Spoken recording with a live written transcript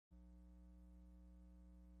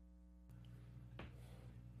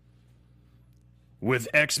With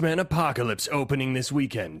X-Men Apocalypse opening this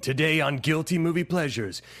weekend, today on Guilty Movie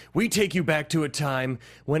Pleasures, we take you back to a time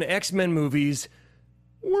when X-Men movies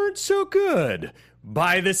weren't so good.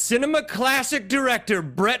 By the cinema classic director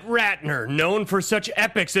Brett Ratner, known for such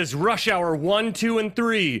epics as Rush Hour 1, 2, and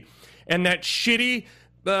 3, and that shitty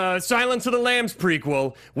Silence of the Lambs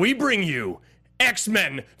prequel, we bring you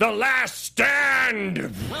X-Men The Last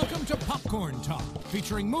Stand! Welcome to Popcorn Talk,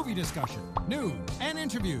 featuring movie discussion, news, and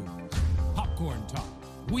interviews. Popcorn Talk.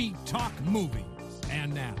 We talk movies.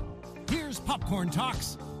 And now, here's Popcorn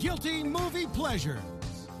Talk's Guilty Movie Pleasures.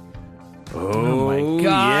 Oh my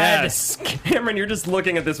God. Yes! Cameron, you're just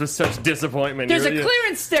looking at this with such disappointment. There's a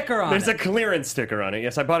clearance sticker on There's it. a clearance sticker on it.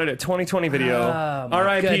 Yes, I bought it at 2020 Video. Oh, my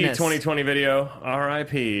R.I.P. goodness. 2020 Video.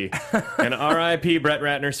 R.I.P. And R.I.P. Brett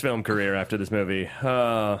Ratner's film career after this movie.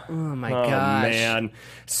 Oh my gosh. Man.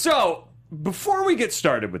 So, before we get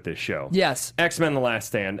started with this show, Yes. X-Men The Last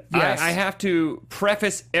Stand, Yes. I have to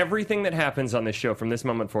preface everything that happens on this show from this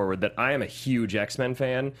moment forward that I am a huge X-Men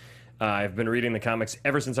fan. I've been reading the comics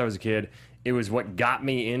ever since I was a kid. It was what got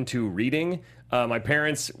me into reading. My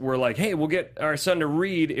parents were like, hey, we'll get our son to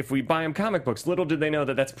read if we buy him comic books. Little did they know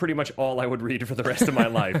that that's pretty much all I would read for the rest of my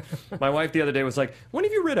life. My wife the other day was like, when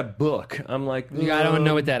have you read a book? I'm like, I don't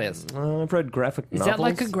know what that is. I've read graphic novels. Is that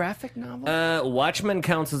like a graphic novel? Watchmen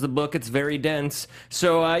counts as a book. It's very dense.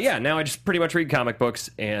 So, now I just pretty much read comic books,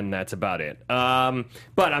 and that's about it.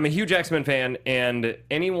 But I'm a huge X-Men fan, and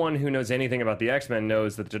anyone who knows anything about the X-Men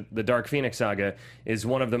knows that the Dark Phoenix saga is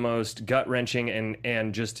one of the most gut-wrenching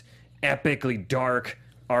and just epically dark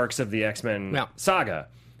arcs of the X-Men saga,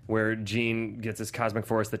 where Jean gets this cosmic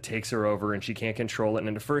force that takes her over and she can't control it.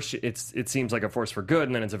 And at first it seems like a force for good,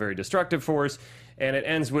 and then it's a very destructive force. And it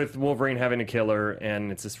ends with Wolverine having to kill her,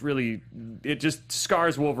 and it's this really... It just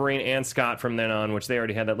scars Wolverine and Scott from then on, which they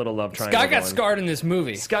already had that little love triangle Scott got going. scarred in this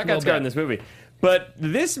movie. Scott got scarred in this movie. But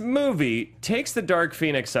this movie takes the Dark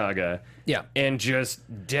Phoenix saga and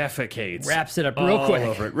just defecates. Wraps it up real quick.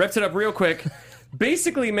 Over it. Wraps it up real quick.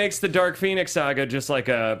 Basically makes the Dark Phoenix saga just like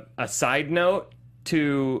a side note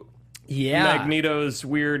to Magneto's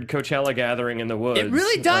weird Coachella gathering in the woods. It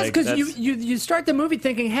really does, Like, because you start the movie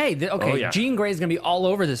thinking, hey, Jean Grey's going to be all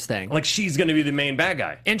over this thing. like she's going to be the main bad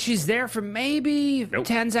guy. And she's there for maybe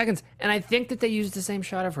 10 seconds. And I think that they used the same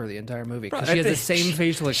shot of her the entire movie, because she has the same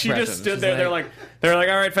facial expression. She just stood there. They're like,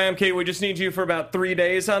 all right, fam, Kate, we just need you for about 3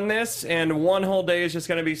 days on this, and one whole day is just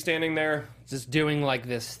going to be standing there. Just doing like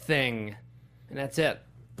this thing. And that's it.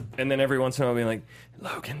 And then every once in a while being like,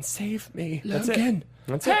 Logan, save me. Logan.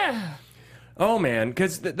 That's it. Oh, man.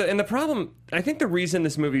 Because the problem, I think the reason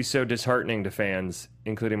this movie is so disheartening to fans,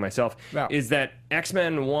 including myself, is that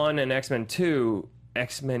X-Men 1 and X-Men 2,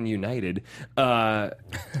 X-Men United,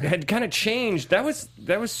 had kind of changed. That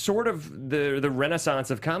was sort of the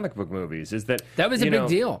renaissance of comic book movies. That was a big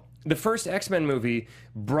deal. The first X-Men movie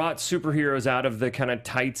brought superheroes out of the kind of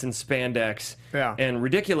tights and spandex and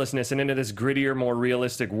ridiculousness and into this grittier, more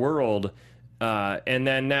realistic world. And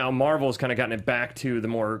then now Marvel's kind of gotten it back to the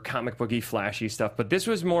more comic booky, flashy stuff. But this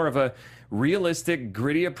was more of a realistic,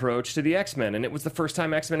 gritty approach to the X-Men. And it was the first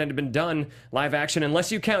time X-Men had been done live action,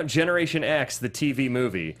 unless you count Generation X, the TV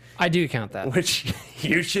movie. I do count that. Which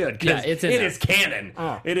you should, because it is canon.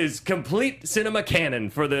 Oh. It is complete cinema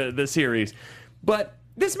canon for the series. But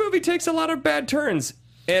this movie takes a lot of bad turns.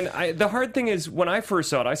 And the hard thing is, when I first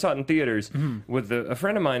saw it, I saw it in theaters with a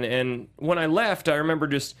friend of mine. And when I left, I remember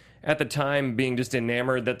just at the time being just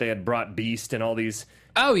enamored that they had brought Beast and all these.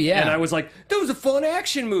 Oh, yeah. And I was like, that was a fun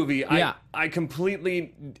action movie. Yeah. I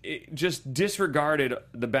completely just disregarded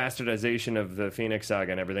the bastardization of the Phoenix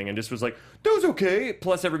saga and everything, and just was like, that was okay.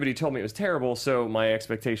 Plus, everybody told me it was terrible, so my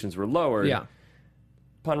expectations were lowered. Yeah.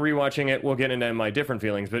 Upon rewatching it, we'll get into my different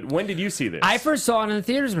feelings. But when did you see this? I first saw it in the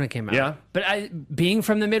theaters when it came out. Yeah. But being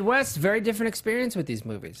from the Midwest, very different experience with these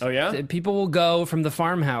movies. Oh, yeah? People will go from the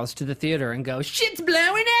farmhouse to the theater and go, shit's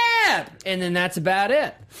blowing up! And then that's about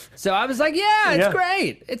it. So I was like, it's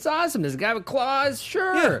great. It's awesome. There's a guy with claws,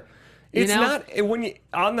 sure. Yeah. It's not, when you,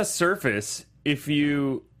 on the surface, if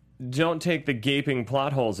you don't take the gaping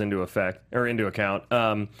plot holes into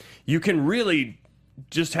account, you can really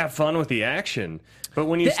just have fun with the action. But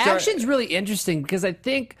when you action's really interesting, because I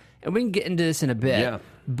think, and we can get into this in a bit,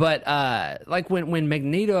 but like when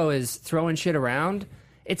Magneto is throwing shit around,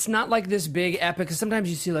 it's not like this big epic, because sometimes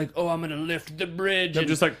you see like, oh, I'm going to lift the bridge. I'm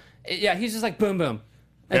just like... Yeah, he's just like, boom, boom.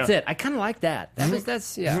 That's it. I kind of like that.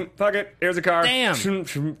 That's Fuck it. Here's a car. Damn.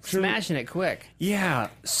 Smashing it quick. Yeah.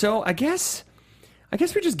 So I guess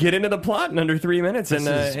we just get into the plot in under 3 minutes, and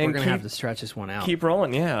we're going to have to stretch this one out. Keep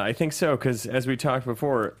rolling. Yeah, I think so, because as we talked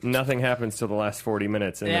before, nothing happens till the last 40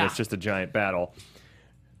 minutes, and then it's just a giant battle.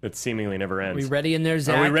 that seemingly never ends. We ready in there,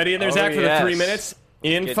 Zach? Are we ready in there, Zach, for the 3 minutes?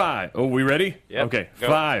 In Get- 5. Oh, we ready? Yep. Okay. Go.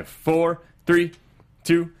 5, 4, 3,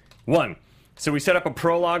 2, 1. So we set up a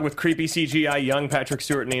prologue with creepy CGI young Patrick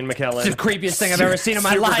Stewart and Ian McKellen. It's the creepiest thing I've ever seen in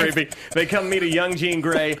my Super life. Creepy. They come meet a young Jean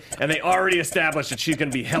Grey, and they already established that she's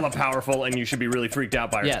going to be hella powerful, and you should be really freaked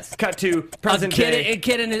out by her. Yes. Cut to present A day.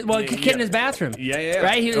 kid in his bathroom. Yeah.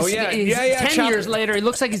 Right? He was, Oh, yeah. he's Yeah. 10 years later, he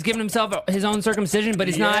looks like he's giving himself his own circumcision, but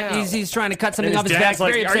he's not. Yeah. He's trying to cut something And off his back. dad's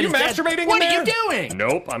like, Very are upset you his dad. masturbating What in are you there? doing?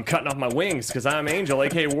 Nope, I'm cutting off my wings because I'm Angel,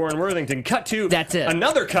 aka Warren Worthington. Cut to That's it.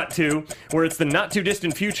 Another cut to where it's the not too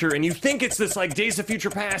distant future, and you think it's this like Days of Future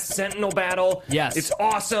Past Sentinel battle. Yes. It's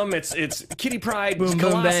awesome. It's Kitty Pryde, Boom, boom,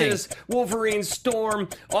 Colossus, Wolverine, Storm.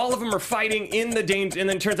 All of them are fighting in the danger, and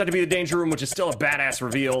then it turns out to be the Danger Room, which is still a badass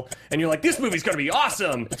reveal. And you're like, this movie's gonna be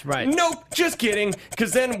awesome. That's right. Nope, just kidding.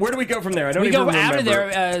 Because then where do we go from there? I don't We even go remember. out of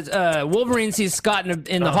there. Wolverine sees Scott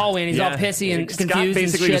in the hallway, and he's all pissy and Scott confused.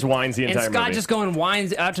 basically and shit. just whines the entire And Scott movie. just going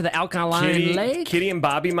whines out to the alkaline lake. Kitty and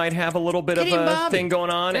Bobby might have a little bit Kitty of and a Bobby. thing going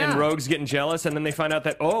on, and Yeah. Rogue's getting jealous, and then they find out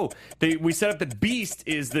that we set up that Beast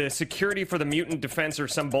is the security for the mutant defense or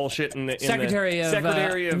some bullshit in the Secretary of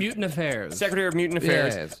Mutant Mutant Affairs. Secretary of Mutant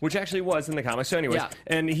Affairs, Yes. which actually was in the comics. So, anyways, Yeah.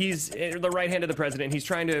 and he's the right hand of the president. He's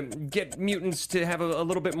trying to get mutants to have a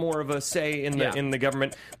little bit more of a say in the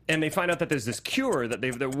government. And they find out that there's this cure that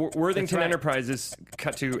Worthington right. Enterprises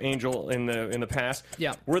cut to Angel in the past.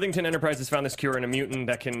 Yeah. Worthington Enterprises found this cure in a mutant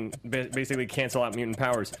that can basically cancel out mutant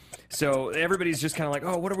powers. So everybody's just kind of like,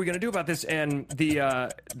 oh, what are we going to do about this? And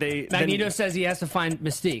Magneto says he has to find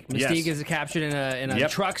Mystique. Mystique is captured in a Yep.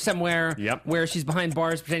 truck somewhere Yep. where she's behind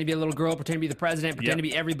bars, pretending to be a little girl, pretending to be the president, pretending to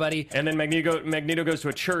be everybody. And then Magneto goes to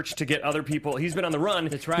a church to get other people. He's been on the run.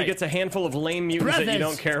 That's right. He gets a handful of lame mutants that you Brothers.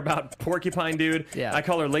 don't care about. Porcupine dude. Yeah. I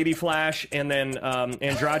call her Lady Flash, and then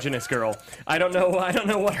androgynous girl. I don't know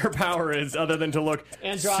what her power is other than to look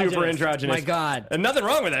super androgynous. My God. And nothing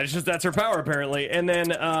wrong with that. It's just that's her power apparently. And then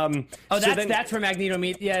That's where Magneto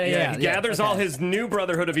meets. he gathers all his new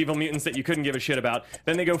Brotherhood of Evil Mutants that you couldn't give a shit about.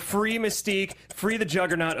 Then they go free Mystique, free the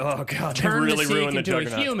Juggernaut. Oh god, Turn they really Mystique ruined the into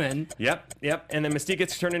Juggernaut. a human. Yep. And then Mystique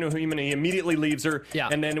gets turned into a human, and he immediately leaves her. Yeah.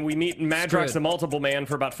 And then we meet Madrox Screwed. the Multiple Man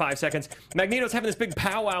for about 5 seconds. Magneto's having this big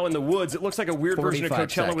powwow in the woods. It looks like a weird version of 45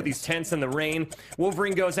 Coachella seconds. with these tents in the rain.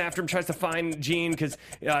 Wolverine goes after him, tries to find Jean because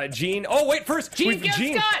Jean. Oh wait, first Jean kills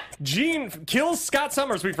Scott! Jean kills Scott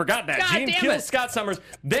Summers. We forgot that. God Jean damn kills it. Scott Summers.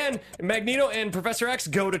 Then Magneto and Professor X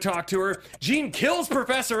go to talk to her. Jean kills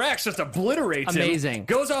Professor X, just obliterates him. Amazing.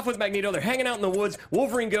 Goes off with Magneto. They're hanging out in the woods.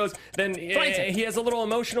 Wolverine goes. Then Fights him. he has a little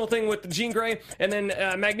emotional thing with Jean Grey. And then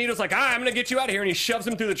Magneto's like, I'm going to get you out of here. And he shoves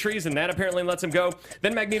him through the trees, and that apparently lets him go.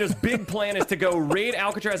 Then Magneto's big plan is to go raid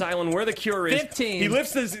Alcatraz Island where the cure is. 15. He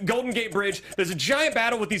lifts this Golden Gate Bridge. There's a giant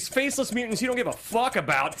battle with these faceless mutants you don't give a fuck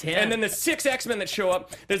about. 10. And then the 6 X-Men that show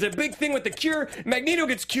up. There's a big thing with the cure. Magneto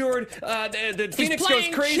gets cured. The Phoenix goes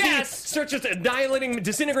playing crazy. chess. Starts just annihilating,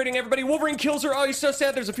 disintegrating everybody. Wolverine kills her. Oh, he's so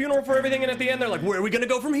sad. There's a funeral for everything. And at the end, they're like, where are we going to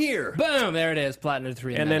go from here? Boom! There it is. Platinum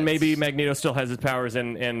 3 And minutes. then maybe Magneto still has his powers,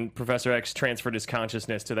 and Professor X transferred his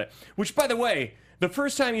consciousness to that. Which, by the way, the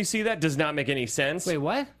first time you see that does not make any sense. Wait,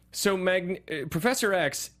 what? So Professor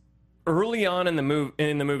X, early on in the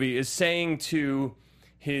movie, is saying to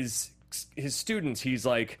his students, he's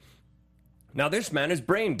like, now this man is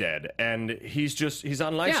brain dead, and he's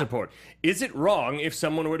on life Yeah. support. Is it wrong if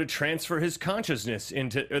someone were to transfer his consciousness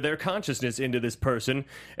into this person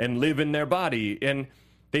and live in their body? And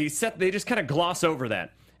they just kind of gloss over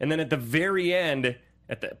that. And then at the very end,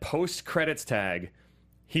 at the post-credits tag,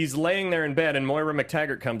 he's laying there in bed, and Moira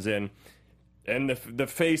McTaggart comes in, and the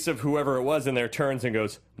face of whoever it was in there turns and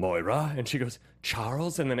goes, Moira, and she goes,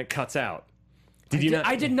 Charles, and then it cuts out. Did you not?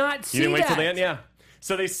 I did not see You didn't wait till that. the end? Yeah.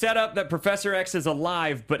 So they set up that Professor X is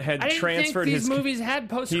alive, but had I didn't transferred think his. these movies had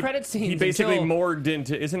post-credit scenes. He basically until... morgued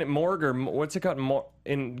into. Isn't it morgue or what's it called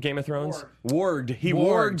in Game of Thrones? Warged. He Warged.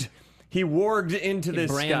 warged. He warged into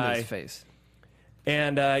this brand guy. his face.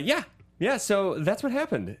 And yeah. So that's what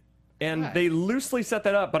happened. And Right. they loosely set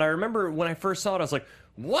that up. But I remember when I first saw it, I was like,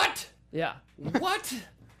 "What? Yeah. What?"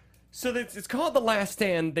 So it's called The Last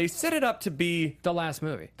Stand. They set it up to be The last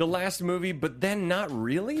movie. the last movie, but then not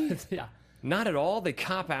really. Yeah. Not at all. They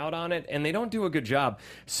cop out on it, and they don't do a good job.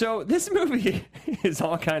 So this movie is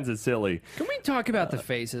all kinds of silly. Can we talk about the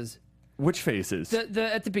faces? Which faces?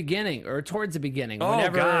 The at the beginning or towards the beginning, Oh,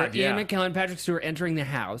 whenever God, Ian yeah. McKellen, Patrick Stewart entering the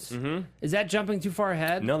house, is that jumping too far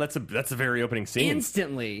ahead? No, that's the very opening scene.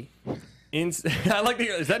 Instantly. I like the.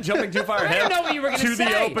 Is that jumping too far I ahead? don't know what you were going to say.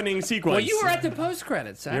 the opening sequence. Well, you were at the post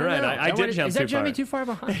credits. You're right. I did jump Is that too far. jumping too far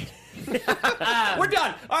behind? We're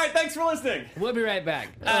done. All right. Thanks for listening. We'll be right back.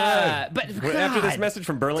 But After this God, message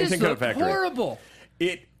from Burlington this Coat looked Factory. horrible.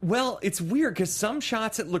 Well, it's weird because some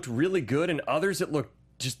shots it looked really good and others it looked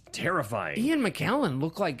just terrifying. Ian McKellen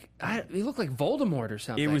looked like Voldemort or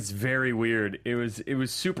something. It was very weird. It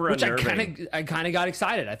was super Which unnerving. I kind of got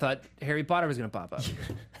excited. I thought Harry Potter was going to pop up,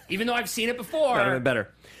 even though I've seen it before. That would have been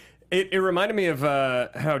better. It reminded me of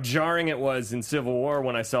how jarring it was in Civil War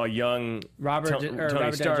when I saw young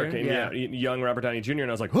Tony Stark and young Robert Downey Jr. and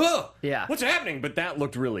I was like, whoa, yeah, what's happening? But that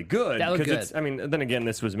looked really good. That looked good. I mean, then again,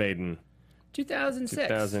 this was made in 2006.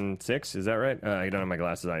 2006, is that right? I don't have my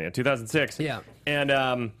glasses on yet. 2006. Yeah.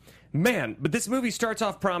 And man, but this movie starts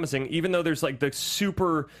off promising, even though there's like the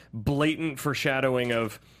super blatant foreshadowing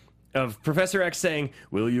of Professor X saying,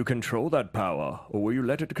 "Will you control that power, or will you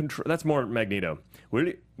let it control?" That's more Magneto.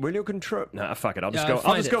 Will you control? Nah, fuck it. I'll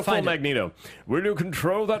just go full Magneto. Will you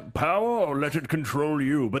control that power, or let it control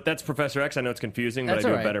you? But that's Professor X. I know it's confusing, but I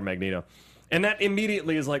do a better Magneto. And that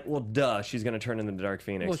immediately is like, well, duh, she's going to turn into the Dark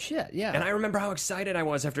Phoenix. Well, shit, yeah. And I remember how excited I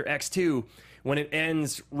was after X2 when it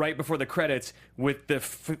ends right before the credits with the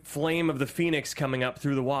flame of the Phoenix coming up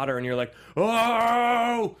through the water, and you're like,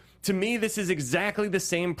 oh! To me, this is exactly the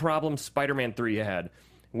same problem Spider-Man 3 had,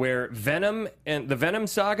 where Venom and the Venom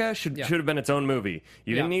saga should have been its own movie.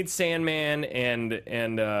 You didn't need Sandman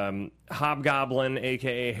and Hobgoblin,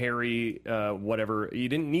 a.k.a. Harry, whatever. You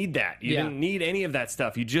didn't need that. You didn't need any of that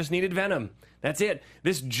stuff. You just needed Venom. That's it.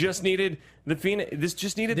 This just needed the Phoenix. This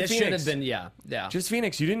just needed the Phoenix. This should have been, just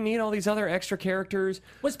Phoenix. You didn't need all these other extra characters.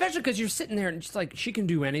 Well, especially because you're sitting there and just like, she can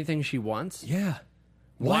do anything she wants. Yeah.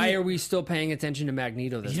 Why are we still paying attention to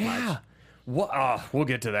Magneto this much? Well, we'll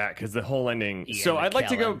get to that because the whole ending. Ian I'd like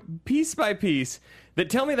to go piece by piece.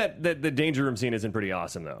 Tell me that the Danger Room scene isn't pretty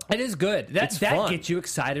awesome, though. It is good. That fun. gets you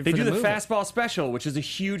excited for the movie. They do the fastball special, which is a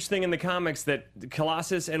huge thing in the comics that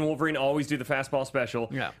Colossus and Wolverine always do the fastball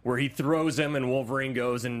special, where he throws him and Wolverine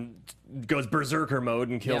goes berserker mode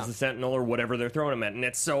and kills the Sentinel or whatever they're throwing him at, and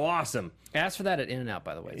it's so awesome. Ask for that at In-N-Out,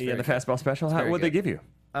 by the way. The fastball special? What'd they give you?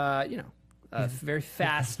 Very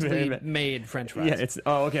fastly made French fries. Yeah, it's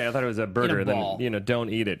okay. I thought it was a burger. Then don't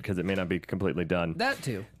eat it because it may not be completely done. That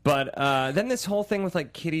too. But then this whole thing with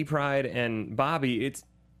like Kitty Pryde and Bobby,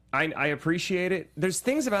 I appreciate it. There's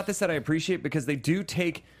things about this that I appreciate because they do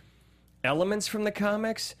take elements from the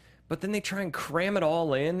comics, but then they try and cram it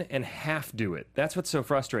all in and half do it. That's what's so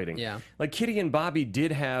frustrating. Yeah, like Kitty and Bobby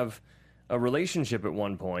did have a relationship at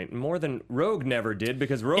one point, more than Rogue never did,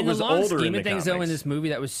 because Rogue was older in the comics. In the long scheme of things, though, in this movie,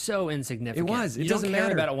 that was so insignificant. It was. It doesn't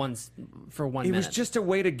matter about it for 1 minute. It was just a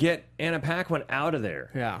way to get Anna Paquin out of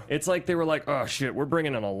there. Yeah. It's like they were like, oh, shit, we're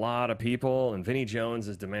bringing in a lot of people, and Vinnie Jones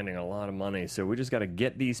is demanding a lot of money, so we just got to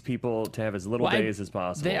get these people to have as little days as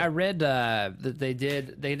possible. I read that they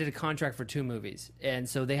did a contract for 2 movies, and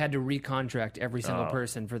so they had to recontract every single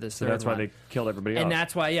person for this third one. So that's why they killed everybody off. And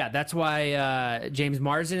that's why James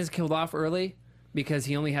Marsden is killed off early, because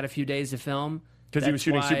he only had a few days to film. Because he was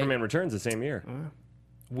shooting Superman Returns the same year.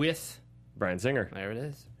 With Bryan Singer. There it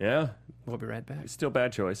is. Yeah. We'll be right back. Still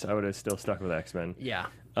bad choice. I would have still stuck with X-Men. Yeah.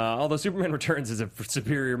 Although Superman Returns is a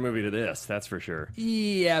superior movie to this, that's for sure.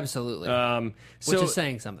 Yeah, absolutely. Which is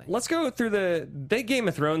saying something. Let's go through they Game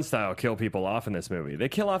of Thrones style kill people off in this movie. They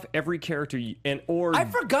kill off every character I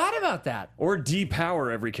forgot about that. Or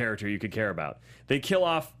depower every character you could care about. They kill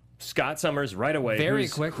off Scott Summers right away. Very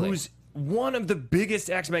quickly. Who's one of the biggest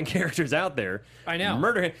X-Men characters out there. I know.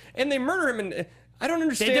 Murder him. And they murder him, and I don't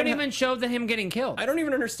understand. They don't even show him getting killed. I don't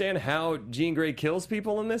even understand how Jean Grey kills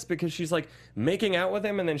people in this, because she's like making out with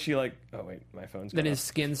him, and then she like, oh wait, my phone's then his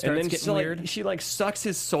skin starts getting weird. She like sucks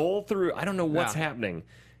his soul through. I don't know what's happening.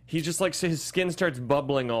 He's just like, so his skin starts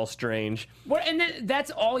bubbling all strange. What? And then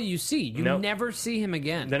that's all you see. You never see him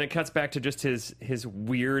again. Then it cuts back to just his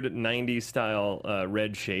weird 90s style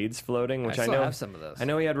red shades floating, which I know have some of those. I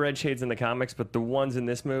know he had red shades in the comics, but the ones in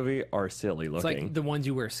this movie are silly looking. It's like the ones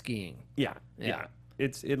you wear skiing. Yeah.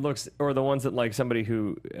 It looks, or the ones that like somebody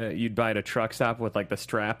who you'd buy at a truck stop with like the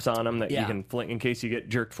straps on them that you can fling in case you get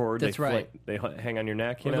jerked forward. That's right. They hang on your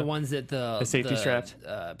neck. Or the ones that the safety straps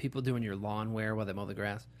people do in your lawn wear while they mow the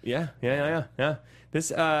grass. Yeah. This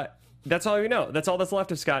that's all you know. That's all that's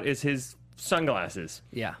left of Scott is his sunglasses.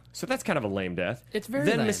 Yeah. So that's kind of a lame death. It's very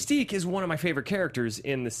lame. Mystique is one of my favorite characters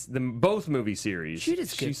in both movie series.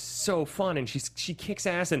 She's so fun, and she kicks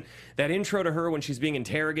ass, and that intro to her when she's being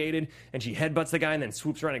interrogated and she headbutts the guy and then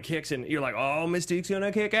swoops around and kicks, and you're like, oh, Mystique's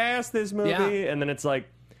gonna kick ass this movie. Yeah. And then it's like,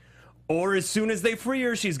 or as soon as they free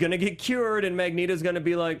her, she's gonna get cured, and Magneto's gonna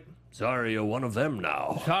be like, Sorry, you're one of them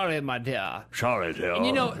now. Sorry, my dear. Sorry, dear. And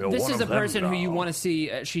you know, you're this one is a of them person who now. you want to see.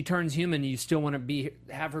 She turns human. You still want to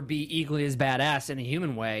have her be equally as badass in a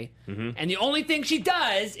human way. Mm-hmm. And the only thing she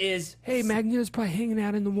does is, hey, Magneto's probably hanging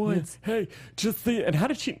out in the woods. Hey, just the... And how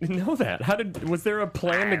did she know that? Was there a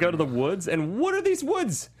plan to go to the woods? And what are these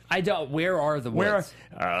woods? I don't. Where are the woods?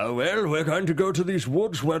 Well, we're going to go to these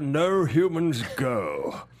woods where no humans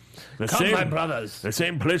go. Come, my brothers. The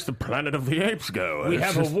same place the Planet of the Apes go. We It's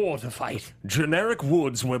have a just war to fight. generic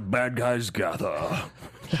woods where bad guys gather.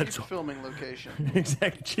 That's a filming location.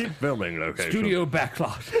 Exactly. Cheap filming location. Studio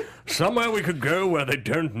backlot. Somewhere we could go where they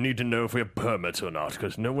don't need to know if we have permits or not,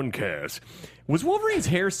 because no one cares. Was Wolverine's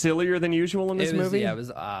hair sillier than usual in this movie? Yeah, it was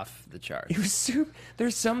off the chart. It was super.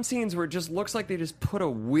 There's some scenes where it just looks like they just put a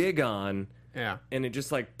wig on. Yeah. And it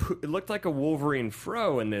just like it looked like a Wolverine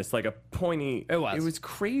fro in this, like a pointy. It was. It was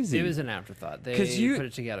crazy. It was an afterthought. They 'Cause you- put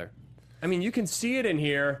it together. I mean, you can see it in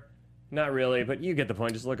here. Not really, but you get the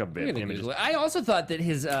point. Just look a bit. Images. I also thought that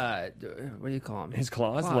his what do you call them? His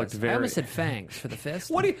claws looked very. I almost said fangs for the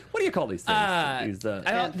fist. What do you call these things?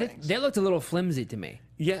 They looked a little flimsy to me.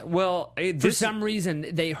 Yeah, well, For some reason,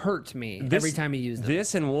 they hurt me every time he used them.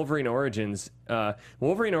 This and Wolverine Origins.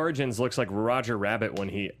 Wolverine Origins looks like Roger Rabbit when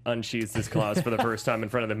he unsheathes his claws for the first time in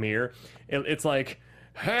front of the mirror. It's like,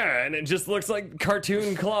 and it just looks like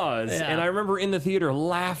cartoon claws. Yeah. And I remember in the theater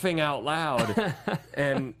laughing out loud,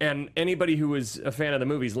 and anybody who was a fan of the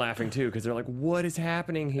movies laughing too, because they're like, "What is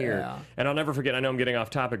happening here?" Yeah. And I'll never forget. I know I'm getting off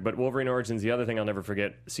topic, but Wolverine Origins. The other thing I'll never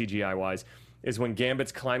forget, CGI wise, is when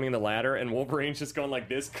Gambit's climbing the ladder and Wolverine's just going like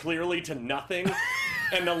this, clearly to nothing,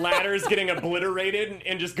 and the ladder's getting obliterated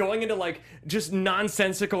and just going into like just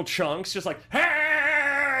nonsensical chunks, just like,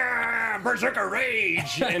 Berserker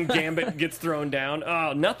Rage! And Gambit gets thrown down.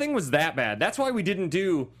 Oh, nothing was that bad. That's why we didn't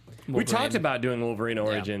do... We Wolverine. talked about doing Wolverine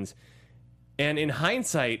Origins. And in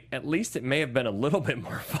hindsight, at least it may have been a little bit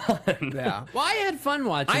more fun. Yeah. Well, I had fun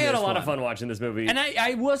watching. I had a this lot one. of fun watching this movie. And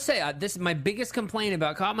I will say, this is my biggest complaint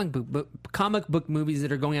about comic book movies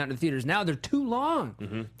that are going out into theaters now. They're too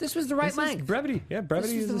long. This was the right This is length. brevity. Yeah,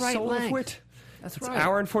 brevity This is is the the right soul of length. wit. That's It's right. an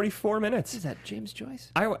hour and 44 minutes. Is that James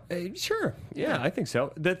Joyce? Sure. Yeah, I think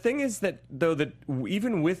so. The thing is that, though, that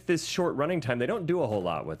even with this short running time, they don't do a whole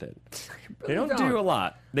lot with it. They don't do a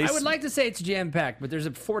lot. I would like to say it's jam-packed, but there's a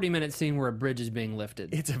 40-minute scene where a bridge is being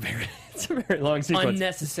lifted. It's a very long sequence.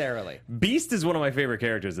 Unnecessarily. Beast is one of my favorite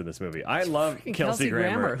characters in this movie. I love Kelsey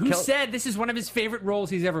Grammer. Who said this is one of his favorite roles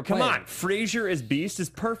he's ever played? Come on, Frasier as Beast is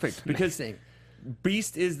perfect because Amazing.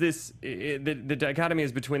 Beast is this. The dichotomy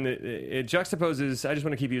is between it juxtaposes. I just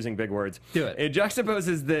want to keep using big words. Do it. It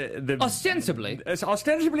juxtaposes the Ostensibly.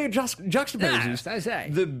 ostensibly juxtaposes. Yes, I say.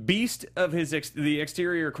 The Beast of the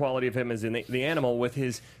exterior quality of him as the animal with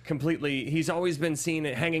his completely. He's always been seen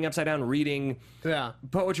hanging upside down, reading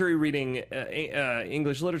poetry, reading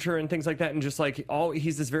English literature and things like that, and just like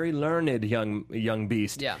he's this very learned young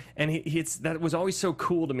beast. Yeah. And that was always so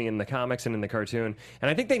cool to me in the comics and in the cartoon, and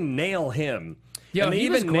I think they nail him. Yo, and they he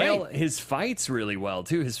was even nail great. his fights really well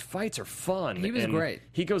too. His fights are fun. He was and great.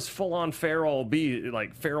 He goes full on feral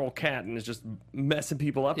cat, and is just messing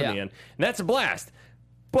people up in Yeah. the end. And that's a blast.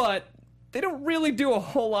 But they don't really do a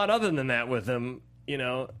whole lot other than that with him. You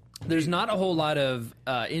know, There's not a whole lot of,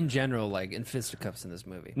 in general, like, in fisticuffs in this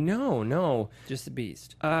movie. no. Just the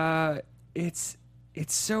Beast.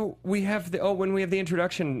 It's so we have when we have the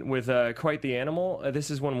introduction with Quite the Animal. This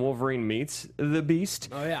is when Wolverine meets the Beast.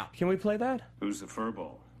 Oh, yeah. Can we play that? Who's the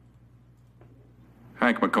furball?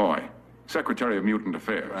 Hank McCoy, Secretary of Mutant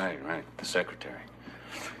Affairs. Right. The secretary.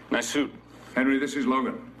 Nice suit. Henry, this is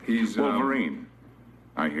Logan. He's Wolverine.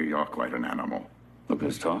 I hear you're quite an animal. Look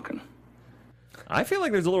who's talking. I feel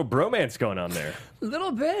like there's a little bromance going on there. A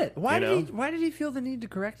little bit. Why You did he feel the need to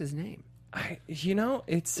correct his name?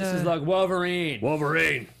 It's This is like Wolverine.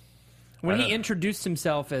 Wolverine. When he introduced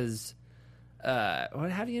himself as, how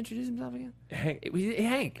did he introduce himself again? Hank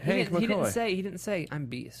Hank. Hank He McCoy. didn't say I'm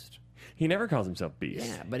Beast. He never calls himself Beast.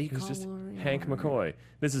 Yeah, but he He's calls just Wolverine Hank McCoy.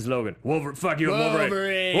 This is Logan. Fuck you,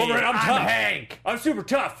 Wolverine. Wolverine, I'm tough. Hank. I'm super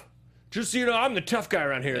tough. Just so you know, I'm the tough guy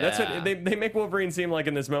around here. That's Yeah. what they make Wolverine seem like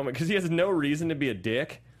in this moment because he has no reason to be a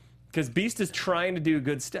dick. Because Beast is trying to do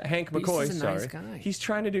good stuff. Hank Beast McCoy, is a sorry, nice guy. he's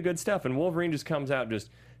trying to do good stuff, and Wolverine just comes out just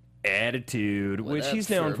attitude, which up, he's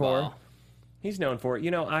known furball? for. He's known for it.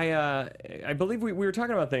 You know, I believe we were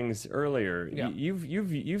talking about things earlier. Yeah.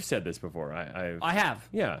 You've said this before. I have.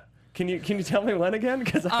 Yeah. Can you tell me when again?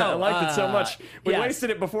 Because I liked it so much. We yes. wasted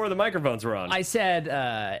it before the microphones were on. I said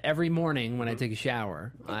every morning when I take a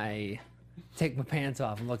shower, I take my pants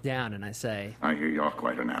off and look down and I say, I hear you're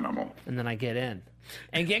quite an animal. and then I get in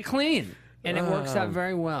and get clean. And it works out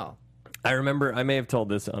very well. I remember, I may have told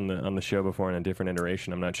this on the show before in a different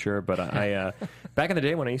iteration, I'm not sure, but I back in the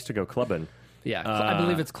day when I used to go clubbing. Yeah, I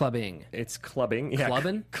believe it's clubbing. It's clubbing. Yeah,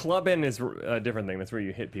 Clubbing? Clubbing is a different thing. That's where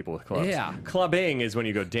you hit people with clubs. Yeah. Clubbing is when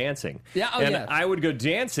you go dancing. Yeah, oh, and yeah. I would go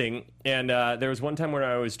dancing, and there was one time where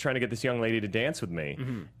I was trying to get this young lady to dance with me,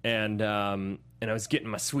 and I was getting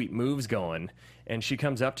my sweet moves going, and she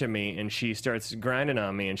comes up to me, and she starts grinding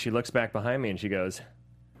on me, and she looks back behind me, and she goes...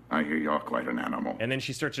 I hear you're quite an animal. And then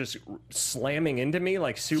she starts just slamming into me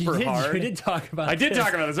like super hard. You did talk about I did this.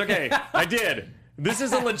 talk about this. Okay, I did. This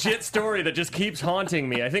is a legit story that just keeps haunting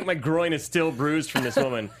me. I think my groin is still bruised from this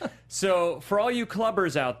woman. So for all you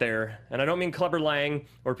clubbers out there, and I don't mean clubber lang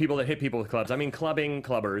or people that hit people with clubs, I mean clubbing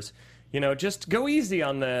clubbers. You know, just go easy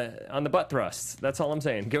on the butt thrusts. That's all I'm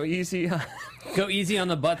saying. Go easy. Go easy on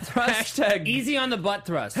the butt thrust. Hashtag- easy on the butt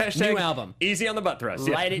thrust. Hashtag New album. Easy on the butt thrust.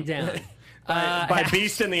 Yeah. Write it down. By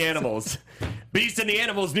Beast and the Animals. Beast and the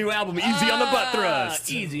Animals' new album, Easy on the Butt Thrust.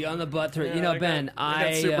 Easy on the butt thrust. Yeah, You know, I got- Ben, I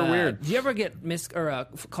got super weird. Do you ever get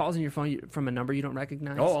calls on your phone from a number you don't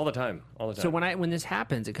recognize? Oh, all the time. All the time. So when this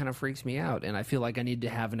happens, it kind of freaks me out, and I feel like I need to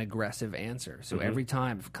have an aggressive answer. So Mm-hmm. every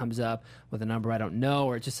time if it comes up with a number I don't know,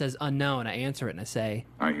 or it just says unknown, I answer it and I say,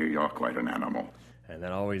 I hear you're quite an animal. And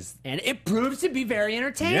that always... and it proves to be very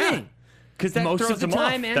entertaining. Yeah. Because that Most throws of the them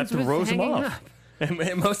time off. That ends with throws them hanging off. up.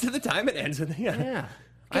 And most of the time it ends with... Yeah.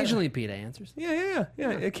 Occasionally PETA answers. Yeah.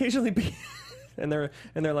 Occasionally be... And they're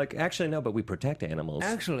like, actually, no, but we protect animals.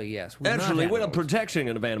 Actually, yes. Actually, we're the not protection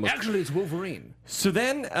of animals. Actually, it's Wolverine. So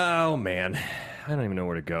then, oh man, I don't even know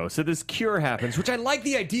where to go. So this Cure happens, which I like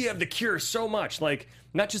the idea of the Cure so much. Like,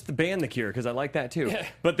 not just the band The Cure, because I like that too,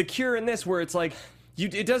 but the Cure in this, where it's like,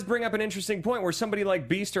 it does bring up an interesting point where somebody like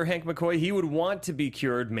Beast or Hank McCoy, he would want to be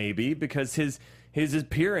cured maybe because his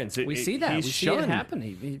appearance. We see that. He's We see it shunned. happen.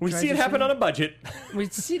 He We tries see to it happen shun on a budget. We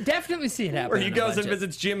definitely see it happen. Where he on a goes and budget.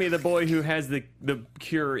 visits Jimmy, the boy who has the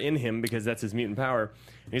cure in him because that's his mutant power.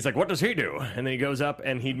 And he's like, what does he do? And then he goes up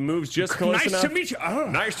and he moves just close Nice enough. to meet you. Oh.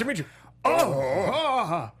 Nice to meet you.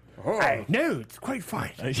 No, it's quite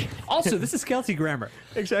fine. Also, this is Kelsey Grammer.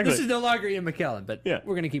 Exactly. This is no longer Ian McKellen, but Yeah.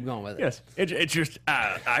 we're going to keep going with it. Yes, it's just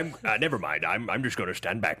I'm never mind. I'm just going to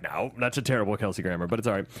stand back now. That's a terrible Kelsey Grammer, but it's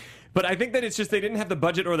all right. But I think that it's just they didn't have the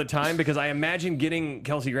budget or the time because I imagine getting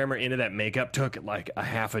Kelsey Grammer into that makeup took like a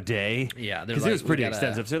half a day. Yeah, they're because like, it was we pretty gotta-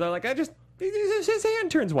 extensive. So they're like, his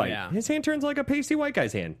hand turns white. Yeah. His hand turns like a pasty white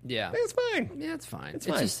guy's hand. Yeah. It's fine. Yeah, it's fine. It's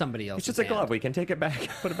fine. just somebody else's It's just a glove. hand. We can take it back,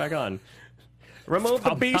 put it back on. Remove the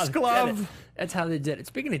Probably how beast they did glove. it. That's how they did it.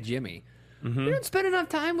 Speaking of Jimmy, we don't spend enough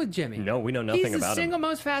time with Jimmy. No, we know nothing He's about the him. single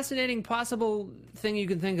most fascinating possible thing you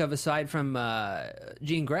can think of aside from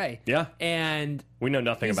Jean Grey. Yeah. And We know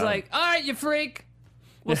nothing he's about like, him. all right, you freak.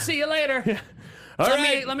 We'll see you later. All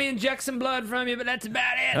let right. me inject some blood from you, but that's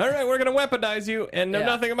about it. All right, we're going to weaponize you and know Yeah.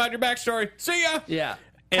 nothing about your backstory. See ya. Yeah.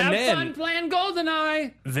 And Have then- fun playing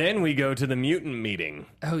GoldenEye. Then we go to the mutant meeting.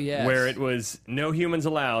 Oh, yes. Where it was no humans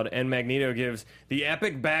allowed, and Magneto gives the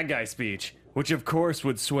epic bad guy speech, which of course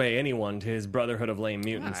would sway anyone to his Brotherhood of Lame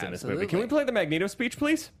Mutants in this movie. Can we play the Magneto speech,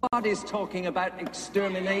 please? Nobody's talking about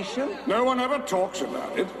extermination. No one ever talks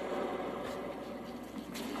about it.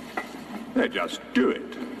 They just do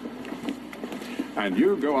it. And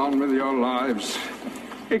you go on with your lives,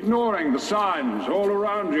 ignoring the signs all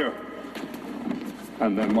around you.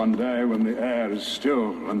 And then one day, when the air is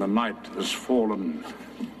still and the night has fallen,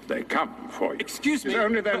 they come for you. Excuse me, It's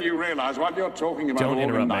only then you realize what you're talking about Don't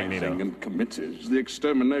interrupt, organizing Magneto. and committees. The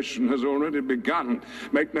extermination has already begun.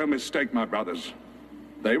 Make no mistake, my brothers.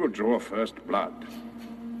 They will draw first blood.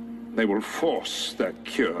 They will force their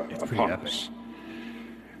cure upon epic. us.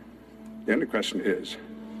 The only question is,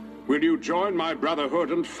 will you join my brotherhood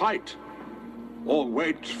and fight? Or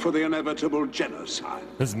wait for the inevitable genocide?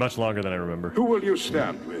 This is much longer than I remember. Who will you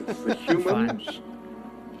stand with, the humans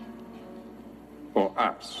or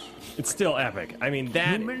us? It's still epic. I mean,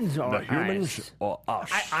 that... Humans or the humans us? or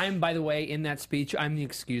us. I'm, by the way, in that speech, I'm the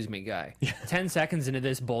excuse me guy. 10 seconds into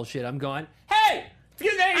this bullshit, I'm going, hey,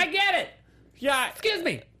 excuse me, I get it. Yeah. Excuse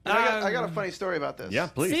me. I got a funny story about this. Yeah,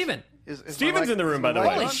 please. Steven. Is my Steven's mic- in the room, is by my the mic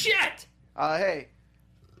way. Holy on? shit. Hey,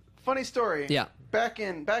 funny story. Yeah. Back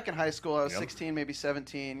in high school, I was 16, maybe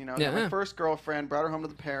 17. You know, Yeah. got my first girlfriend, brought her home to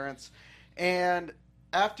the parents, and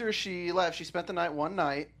after she left, she spent the night one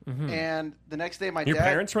night, and the next day my Your dad.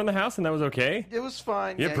 parents were in the house and that was okay? It was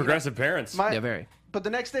fine. You have progressive parents. Yeah, very. But the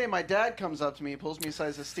next day, my dad comes up to me, pulls me aside,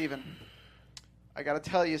 and says, "Steven, I got to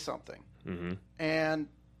tell you something." And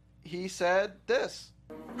he said this.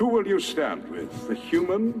 Who will you stand with, the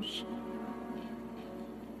humans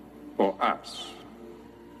or us?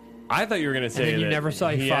 I thought you were going to say then you that never saw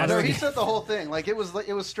your he father asked- No, he said the whole thing. Like it was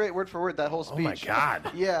straight word for word that whole speech. Oh my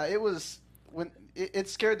God. Yeah, it was when it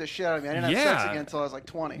scared the shit out of me. I didn't have sex again until I was like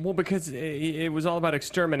 20. Well, because it was all about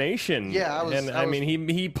extermination. Yeah, I was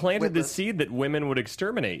he planted the witless. seed that women would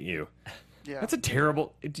exterminate you. Yeah, That's a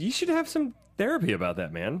terrible. You should have some therapy about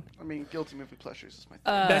that, man. I mean, guilty movie pleasures is my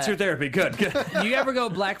thing. That's your therapy. Good. Good. Do you ever go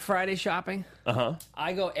Black Friday shopping? Uh-huh.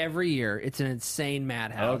 I go every year. It's an insane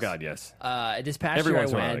madhouse. Oh God, yes. This past Every year I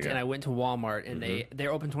once in a while I went go. and I went to Walmart and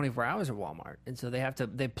they're open 24 hours at Walmart, and so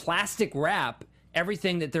they plastic wrap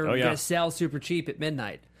everything that they're Oh, yeah. going to sell super cheap at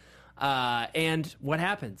midnight. And what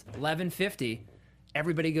happens? 11:50,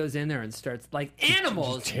 everybody goes in there and starts like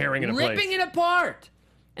animals tearing it apart. ripping it apart.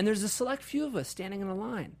 And there's a select few of us standing in a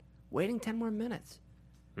line, waiting 10 more minutes.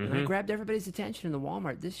 And I grabbed everybody's attention in the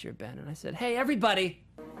Walmart this year, Ben, and I said, "Hey, everybody."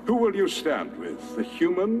 Who will you stand with, the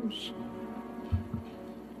humans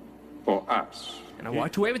or us? And I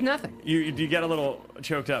walked away with nothing. You get a little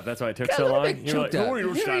choked up. That's why it took Got a so little long. bit You're like, choked up. "Who are you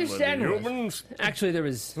Who are you standing with? standing The with?" humans Actually, there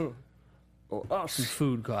was or us?" some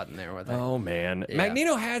food caught in there with it. Oh man, Yeah.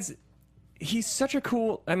 Magneto he's such a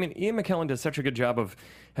cool. I mean, Ian McKellen does such a good job of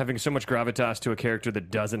having so much gravitas to a character that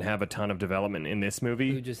doesn't have a ton of development in this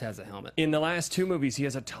movie. Who just has a helmet. In the last two movies, he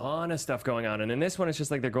has a ton of stuff going on, and in this one, it's just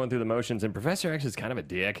like they're going through the motions. And Professor X is kind of a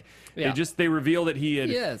dick. Yeah. They reveal that he had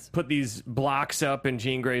Yes. put these blocks up in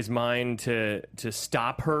Jean Grey's mind to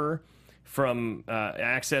stop her from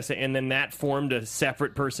access, and then that formed a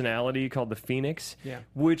separate personality called the Phoenix. Yeah.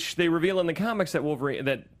 Which they reveal in the comics that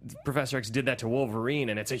Professor X did that to Wolverine,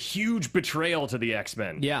 and it's a huge betrayal to the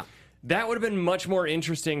X-Men. Yeah. That would have been much more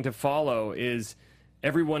interesting to follow. Is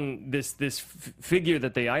everyone this figure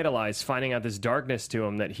that they idolize finding out this darkness to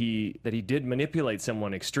him, that he did manipulate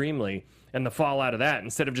someone extremely, and the fallout of that,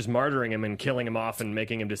 instead of just martyring him and killing him off and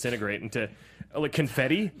making him disintegrate into like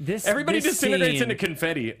confetti. Everybody this disintegrates scene- into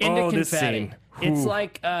confetti. Into This confetti. scene. It's Ooh.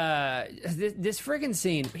 like this friggin'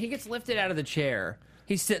 scene. He gets lifted out of the chair.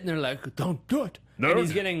 He's sitting there like, "Don't do it," No. and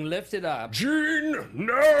he's getting lifted up. Gene,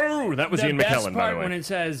 no, that was The Ian best McKellen, by part the way. when it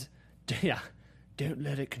says, "Yeah, don't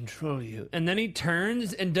let it control you," and then he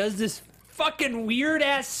turns and does this fucking weird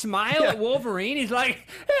ass smile at Wolverine. He's like,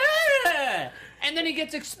 "Ah!" And then he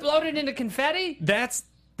gets exploded into confetti. That's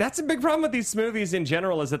a big problem with these movies in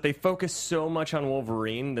general, is that they focus so much on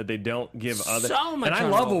Wolverine that they don't give other. So much and I on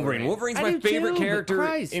love Wolverine. Wolverine's I my do favorite too, but character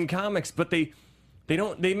Christ. in comics, but they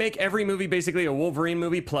make every movie basically a Wolverine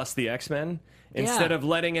movie plus the X-Men instead of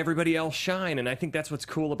letting everybody else shine. And I think that's what's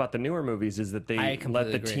cool about the newer movies, is that I they let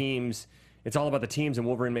completely the agree. teams. It's all about the teams, and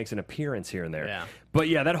Wolverine makes an appearance here and there. Yeah. But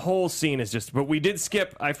yeah, that whole scene is just. But we did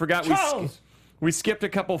skip. I forgot we skipped a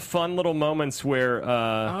couple fun little moments where.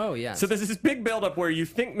 Oh, yes. So there's this big buildup where you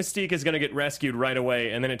think Mystique is going to get rescued right away,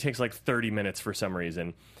 and then it takes like 30 minutes for some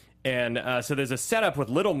reason. And so there's a setup with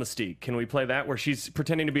Little Mystique. Can we play that, where she's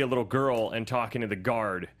pretending to be a little girl and talking to the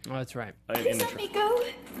guard? Oh, that's right. in the Let me go.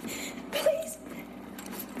 Please.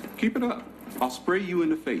 Keep it up. I'll spray you in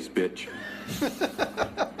the face, bitch.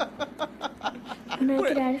 When I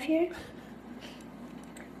get out of here,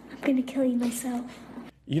 I'm gonna kill you myself.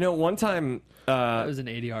 You know, one time. That was an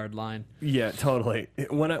 80-yard line. Yeah, totally.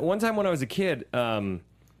 One time when I was a kid,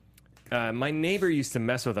 my neighbor used to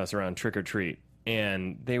mess with us around trick or treat,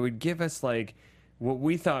 and they would give us like what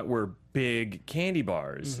we thought were big candy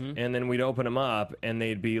bars, and then we'd open them up, and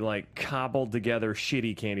they'd be like cobbled together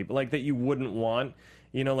shitty candy, like that you wouldn't want.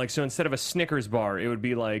 You know, like, so instead of a Snickers bar, it would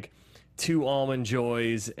be like 2 Almond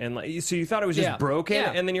Joys, and like, so you thought it was just Yeah. broken,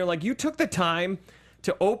 Yeah. and then you're like, you took the time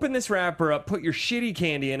to open this wrapper up, put your shitty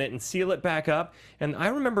candy in it, and seal it back up. And I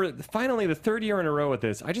remember finally the third year in a row with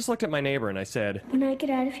this, I just looked at my neighbor and I said, When I get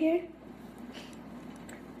out of here,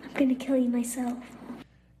 I'm gonna kill you myself.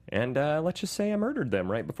 and let's just say I murdered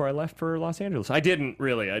them right before I left for Los Angeles. I didn't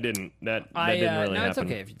really. I didn't. That didn't really no, happen. it's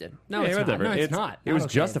okay if you did. No, Yeah, it's not. whatever. No, it's not. It was Not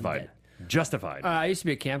okay if you justified. did. Justified. I used to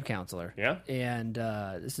be a camp counselor. Yeah? And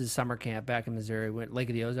this is summer camp back in Missouri. Went Lake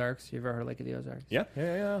of the Ozarks. You ever heard of Lake of the Ozarks? yeah.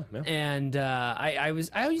 And I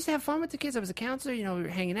used to have fun with the kids. I was a counselor. You know, we were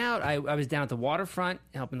hanging out. I was down at the waterfront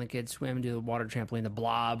helping the kids swim and do the water trampoline, the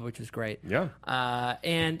blob, which was great. Yeah.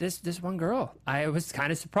 And this one girl, I was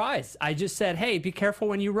kind of surprised. I just said, "Hey, be careful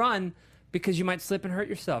when you run, because you might slip and hurt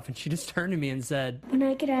yourself." And she just turned to me and said, When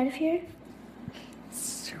I get out of here,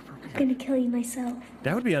 I'm gonna kill you myself.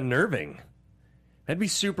 That would be unnerving. That'd be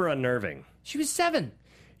super unnerving. "She was 7."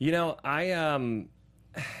 You know, yeah,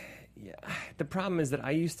 the problem is that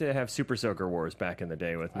I used to have Super Soaker wars back in the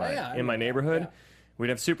day with in my neighborhood. We'd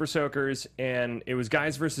have Super Soakers, and it was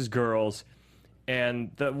guys versus girls.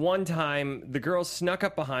 And the one time, the girls snuck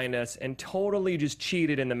up behind us and totally just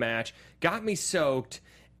cheated in the match, got me soaked,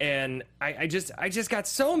 And I just got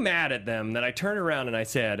so mad at them that I turned around and I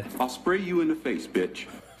said, I'll spray you in the face, bitch.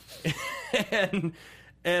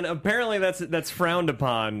 and apparently that's frowned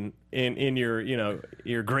upon in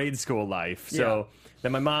your grade school life. So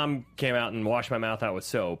then my mom came out and washed my mouth out with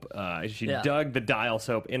soap. She dug the dial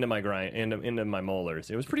soap into my into my molars.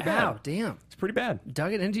 It was pretty bad. Ow, damn. It's pretty bad.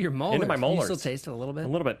 Dug it into your molars. Into my molars. You still taste it a little bit? A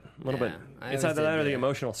little bit. I It's always either that did or the that.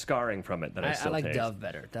 emotional scarring from it that I I still like taste. Dove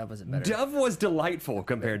better. Dove was better. Dove was delightful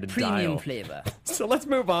compared to Premium Dial. flavor. So let's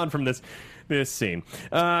move on from this scene.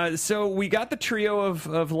 So we got the trio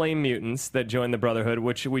of lame mutants that joined the Brotherhood,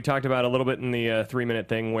 which we talked about a little bit in the 3-minute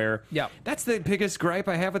thing where that's the biggest gripe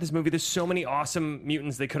I have with this movie. There's so many awesome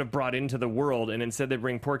mutants they could have brought into the world, and instead they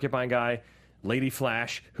bring Porcupine Guy, Lady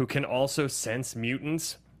Flash, who can also sense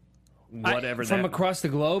mutants. Whatever from across the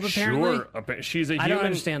globe, apparently? Sure. She's a human, I don't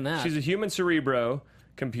understand that. She's a human Cerebro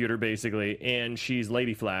computer, basically, and she's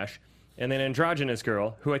Lady Flash. And then Androgynous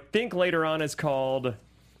Girl, who I think later on is called...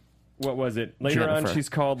 What was it? Later on, she's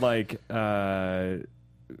called, like,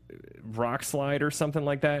 Rock Slide or something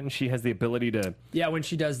like that, and she has the ability to... Yeah, when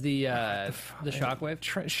she does the Shockwave.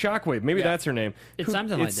 Shockwave, maybe that's her name. It's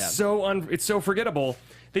something like that. It's so forgettable.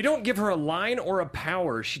 They don't give her a line or a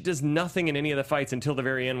power. She does nothing in any of the fights until the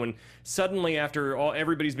very end, when suddenly, after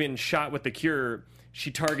everybody's been shot with the cure,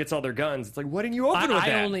 she targets all their guns. It's like, what didn't you open with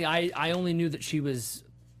that? I only knew that she was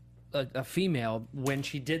a female when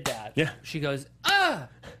she did that. Yeah. She goes, ah!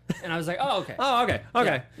 And I was like, oh, okay. Oh, okay.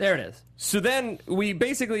 Yeah, there it is. So then we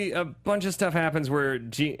basically, a bunch of stuff happens where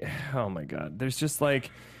oh my God, there's just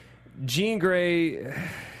like Jean Grey.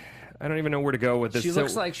 I don't even know where to go with this. She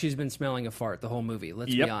looks like she's been smelling a fart the whole movie.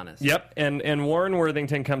 Let's be honest. Yep. And Warren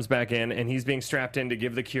Worthington comes back in, and he's being strapped in to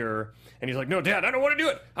give the cure. And he's like, "No, Dad, I don't want to do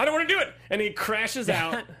it. I don't want to do it." And he crashes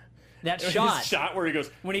out. That His shot. shot where he goes,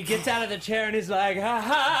 When he gets out of the chair and he's like, ha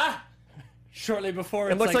ha. Shortly before,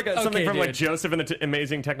 it it's looks like something okay, from dude. like Joseph and the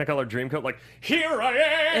Amazing Technicolor Dreamcoat. Like, here I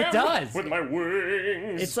am. It does. With my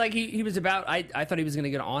wings. It's like he was about. I thought he was going to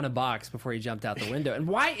get on a box before he jumped out the window. And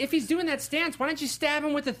why, if he's doing that stance, why don't you stab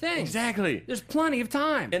him with the thing? Exactly. There's plenty of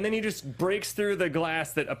time. And then he just breaks through the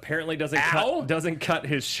glass that apparently doesn't Ow. cut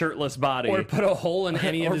his shirtless body. Or put a hole in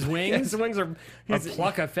any of his wings. His wings are. Or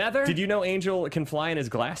pluck a feather. Did you know Angel can fly and is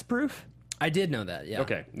glass proof? I did know that, yeah.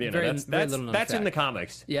 Okay, Very little known that's in fact. the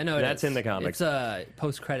comics. Yeah, no, that's in the comics. It's a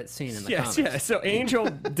post-credit scene in the comics. Yeah. So Angel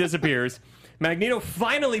disappears. Magneto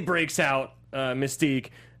finally breaks out Mystique,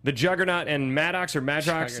 the Juggernaut, and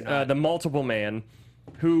Madrox, the Multiple Man,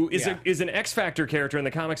 who is an X-Factor character in the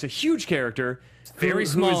comics, a huge character, very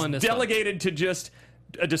small who is in this delegated to just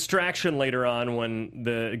a distraction later on when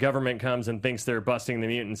the government comes and thinks they're busting the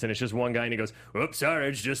mutants, and it's just one guy, and he goes, "Oops, sorry,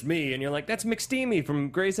 it's just me," and you're like, "That's McSteamy from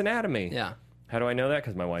Grey's Anatomy." Yeah. How do I know that?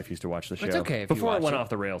 Because my wife used to watch the show. It's okay if you before it watch went it. off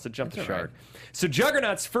the rails. It jumped the It's all shark. So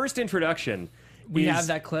Juggernaut's first introduction. We is- have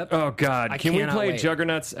that clip? Oh God! I Can we cannot play wait.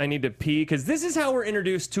 Juggernaut's "I Need to Pee"? Because this is how we're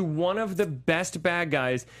introduced to one of the best bad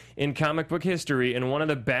guys in comic book history and one of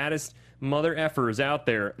the baddest mother effers out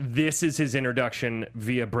there. This is his introduction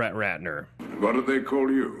via Brett Ratner. What do they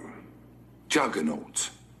call you?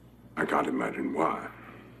 Juggernauts. I can't imagine why.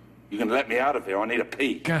 You can let me out of here. I need a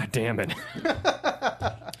pee. God damn it!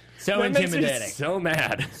 So That makes me intimidating. so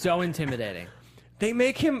mad. So intimidating. They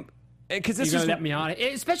make him because this You're is gonna let me on it,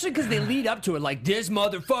 especially because they lead up to it like this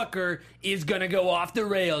motherfucker is gonna go off the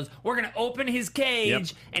rails. We're gonna open his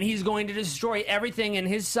cage and he's going to destroy everything in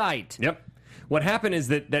his sight. Yep. What happened is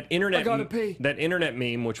that internet I gotta pee. that internet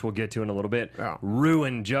meme, which we'll get to in a little bit, Yeah.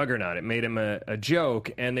 ruined Juggernaut. It made him a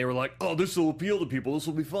joke, and they were like, "Oh, this will appeal to people. This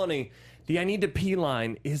will be funny." The "I need to pee"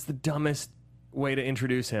 line is the dumbest way to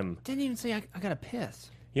introduce him. Didn't even say I gotta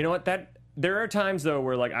piss. You know what? There are times though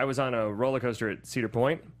where like I was on a roller coaster at Cedar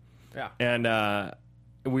Point, Yeah. and I'd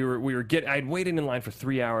waited in line for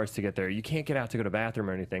 3 hours to get there. You can't get out to go to the bathroom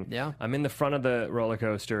or anything. Yeah. I'm in the front of the roller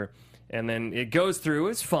coaster, and then it goes through.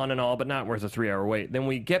 It's fun and all, but not worth a 3-hour wait. Then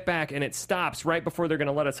we get back, and it stops right before they're going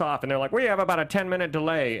to let us off, and they're like, "We have about a 10-minute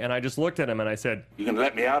delay." And I just looked at him and I said, You can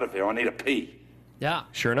let me out of here. I need a pee. Yeah.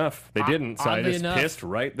 "Sure enough, they didn't." So I oddly just enough- pissed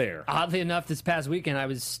right there. Oddly enough, this past weekend I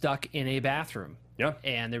was stuck in a bathroom. Yeah.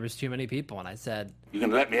 And there was too many people, and I said, You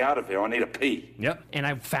can let me out of here. I need a pee. Yep. and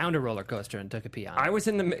I found a roller coaster and took a pee on it. I was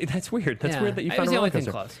in the. That's weird. That's Yeah. weird that you It found was a the roller only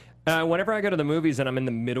thing coaster. Whenever I go to the movies and I'm in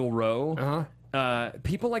the middle row, Uh-huh.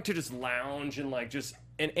 people like to just lounge and like just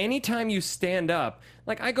And anytime you stand up,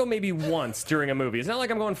 like I go maybe once during a movie. It's not like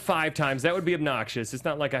I'm going 5 times. That would be obnoxious. It's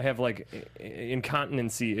not like I have like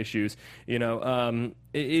incontinency issues.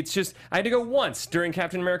 It's just I had to go once during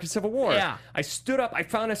Captain America: Civil War. Yeah. I stood up. I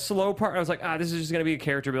found a slow part. I was like, this is just going to be a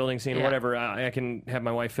character building scene. Yeah. Whatever. I can have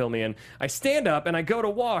my wife fill me in. I stand up and I go to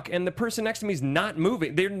walk, and the person next to me is not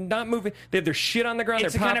moving. They're not moving. They have their shit on the ground.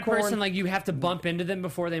 It's the their kind of popcorn. person like you have to bump into them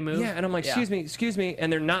before they move. Yeah, and I'm like, excuse me,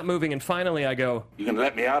 and they're not moving. And finally, I go, You can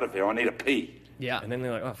let me out of here. I need a pee. Yeah. and then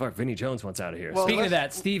they're like, oh fuck, Vinnie Jones wants out of here. Well, Speaking of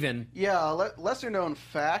that, Steven. Yeah, lesser known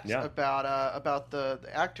fact Yeah. about the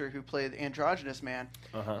actor who played the androgynous man.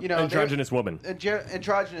 Androgynous woman.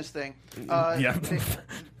 Androgynous thing. Yeah.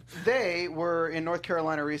 They were in North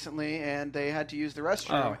Carolina recently, and they had to use the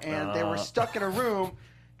restroom, and they were stuck in a room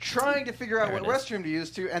trying to figure out what restroom to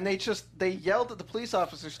use and they yelled at the police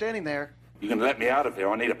officer standing there. You can let me out of here.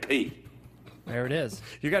 I need a pee. There it is.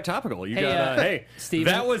 You got topical. You Hey, got hey,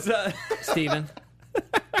 Steven. that was Steven,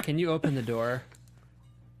 can you open the door?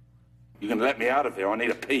 You can let me out of here. I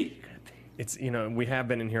need a pee. It's we have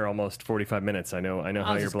been in here almost 45 minutes. I know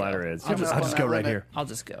how your just bladder go. is. I'll just I'll just go right limit. here. I'll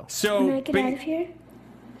just go. When I So get out of here,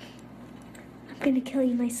 I'm gonna kill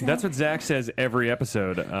you myself. that's what Zach says every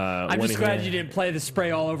episode. I'm just glad you didn't play the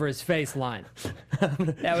spray all over his face line.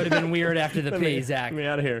 That would have been weird after the pee, Zach. Get me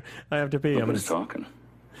out of here. I have to pee. I'm Who's gonna talking?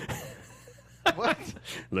 What?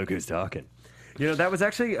 look who's talking. That was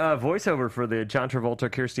actually a voiceover for the John Travolta,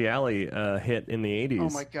 Kirstie Alley hit in the 80s. Oh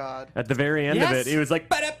my God. At the very end of Yes. it, it was like,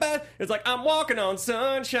 ba-da-ba. It's like, I'm walking on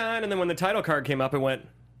sunshine. And then when the title card came up, it went,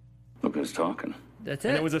 Look who's talking. That's it.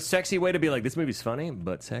 and it was a sexy way to be like, this movie's funny,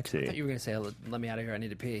 but I thought sexy. you were going to say, let me out of here. I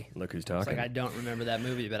need to pee. Look who's It's talking. like, I don't remember that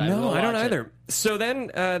movie, but No, will I don't watch it. either. So then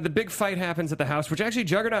the big fight happens at the house, which actually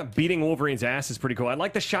Juggernaut beating Wolverine's ass is pretty cool. I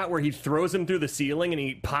like the shot where he throws him through the ceiling and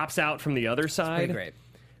he pops out from the other side. Pretty great.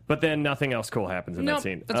 But then nothing else cool happens in that Nope,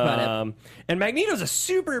 scene. that's about it. And Magneto's a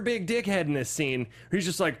super big dickhead in this scene. He's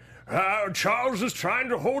just like, Charles is trying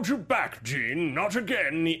to hold you back, Jean. Not again.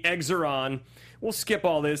 And the eggs are on. We'll skip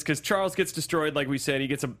all this because Charles gets destroyed, like we said. He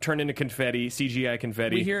gets turned into confetti, CGI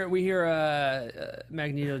confetti. We hear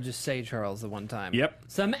Magneto just say Charles the one time. Yep.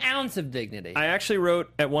 Some ounce of dignity. I actually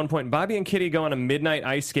wrote at one point, Bobby and Kitty go on a midnight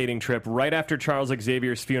ice skating trip right after Charles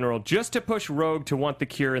Xavier's funeral just to push Rogue to want the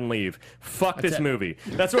cure and leave. Fuck this it. movie.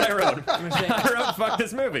 That's what I wrote. I wrote, fuck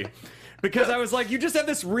this movie. Because I was like, you just have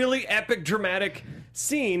this really epic, dramatic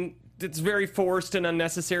scene that's very forced and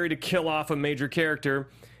unnecessary to kill off a major character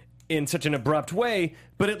in such an abrupt way,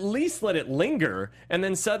 but at least let it linger. And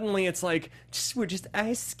then suddenly it's like, we're just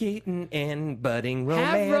ice skating and budding romance.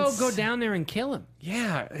 Have Rogue go down there and kill him.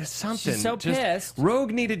 Yeah, it's something. She's so pissed.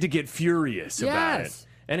 Rogue needed to get furious about it. Yes.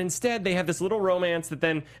 And instead, they have this little romance that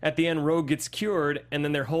then, at the end, Rogue gets cured, and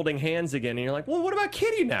then they're holding hands again. And you're like, well, what about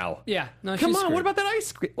Kitty now? Yeah. No, Come she's on, screwed. what about that ice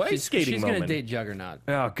skating She's moment? going to date Juggernaut.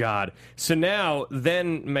 Oh, God. So now,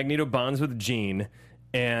 then Magneto bonds with Jean,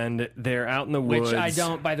 and they're out in the woods. Which I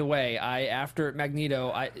don't, by the way, after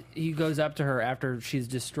Magneto, he goes up to her after she's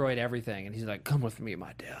destroyed everything, and he's like, come with me,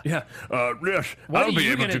 my dear. Yeah. Yes. What I'll are be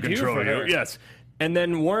you able gonna to do control for you. her? Yes. And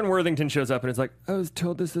then Warren Worthington shows up and it's like, I was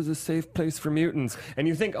told this is a safe place for mutants. And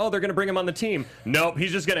you think, oh, they're going to bring him on the team. Nope,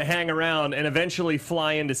 he's just going to hang around and eventually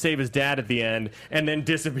fly in to save his dad at the end and then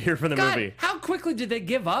disappear from the God, movie. how quickly did they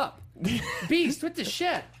give up? Beast, what the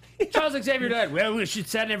shit? Charles Xavier died. Well, we should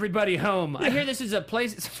send everybody home. I hear this is a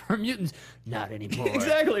place for mutants. Not anymore.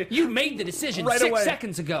 Exactly. You made the decision Right 6 away.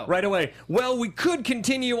 seconds ago. Right away. Well, we could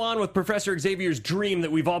continue on with Professor Xavier's dream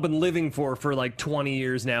that we've all been living for like 20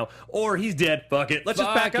 years now. Or he's dead. Fuck it. Let's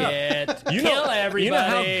just back Fuck up. it. You Kill know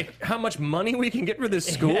everybody. how much money we can get for this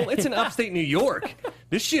school? It's in upstate New York.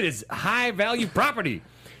 This shit is high value property.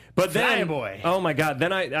 But then, Flyboy. oh my God,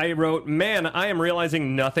 then I wrote, man, I am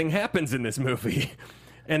realizing nothing happens in this movie.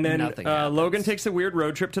 And then Nothing happens. Logan takes a weird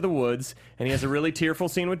road trip to the woods, and he has a really tearful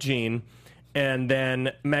scene with Jean. And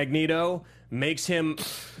then Magneto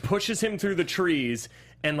pushes him through the trees,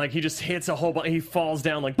 and like he just hits a whole bunch. He falls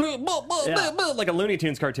down like like a Looney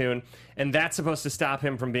Tunes cartoon, and that's supposed to stop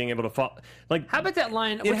him from being able to fall. Like, How about that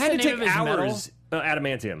line? it What's had the to name take of his metal? hours.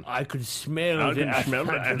 Adamantium. I could smell I can smell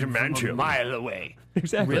the adamantium from a mile away.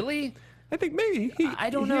 Exactly. Really? I think maybe I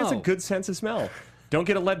don't He has a know. good sense of smell. Don't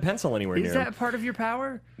get a lead pencil anywhere Is near that him. part of your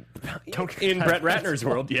power? In Brett Ratner's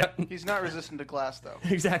world, yep. He's not resistant to glass, though.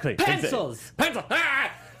 Exactly. Pencils! Pencil!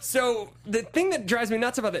 Ah! So, the thing that drives me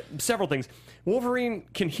nuts about it, several things. Wolverine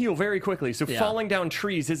can heal very quickly, so Yeah. falling down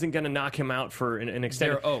trees isn't going to knock him out for an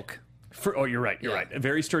extended... They're oak. Oh, you're right, you're Yeah. right. A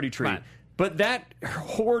very sturdy tree. Right. But that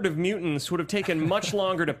horde of mutants would have taken much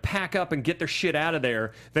longer to pack up and get their shit out of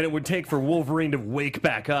there than it would take for Wolverine to wake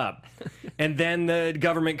back up. And then the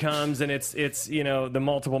government comes, and it's the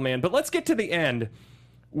multiple man. But let's get to the end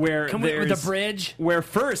where with the bridge. Where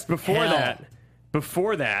first, before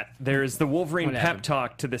that, there's the Wolverine pep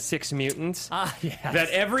talk to the 6 mutants that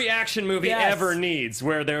every action movie ever needs,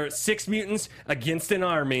 where there are 6 mutants against an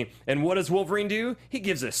army. And what does Wolverine do? He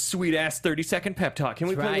gives a sweet-ass 30-second pep talk. Can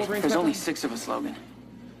we play Wolverine's There's pep only talk? 6 of us, Logan.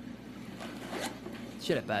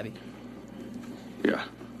 Shut up, Bobby. Yeah,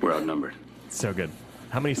 we're outnumbered. So good.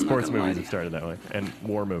 How many sports gonna lie movies to have started that way? And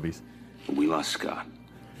war movies. But we lost Scott.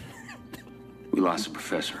 We lost the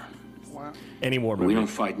professor. Wow. Any war We movie. don't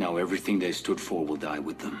fight now. Everything they stood for will die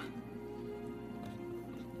with them.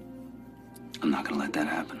 I'm not gonna let that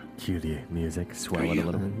happen. Cue the music. Swell it a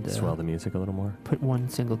little. And, Swell the music a little more. Put one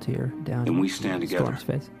single tear down. And we stand together. Storm's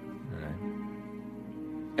face.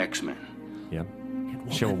 X-Men. Yep.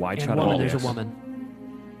 Show a wide And shot woman, of there's a this. woman.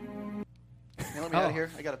 Hey, let me out of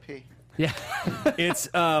here. I gotta pee. Yeah. It's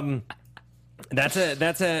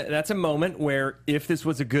that's a moment where if this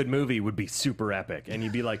was a good movie would be super epic, and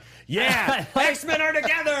you'd be like, yeah, X-Men are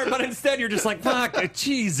together. But instead you're just like, fuck,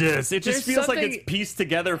 Jesus. It just There's feels like something- it's pieced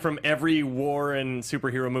together from every war and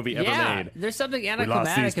superhero movie ever made. There's something lost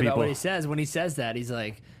anticlimactic these about what people. he says. When he says that, he's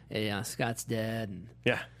like, hey, Scott's dead. And,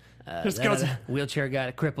 Yeah. Just that goes- other wheelchair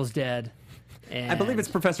guy, Cripple's dead. And, I believe it's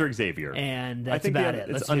Professor Xavier. And I that's think about the- it.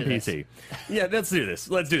 It's Let's on do this. PC. Yeah, let's do this.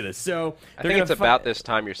 Let's do this. So I they're think it's gonna about this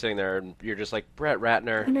time you're sitting there and you're just like, Brett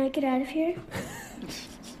Ratner. When I get out of here,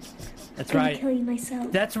 That's I'm gonna right. kill you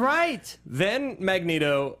myself. That's right. Then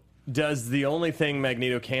Magneto does the only thing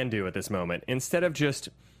Magneto can do at this moment. Instead of just,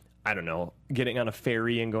 I don't know, getting on a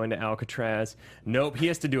ferry and going to Alcatraz, nope, he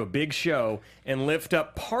has to do a big show and lift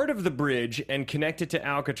up part of the bridge and connect it to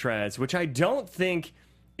Alcatraz, which I don't think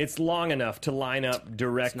it's long enough to line up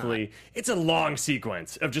directly. It's a long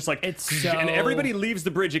sequence of just like, It's and so everybody leaves the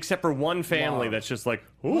bridge except for one family that's just like,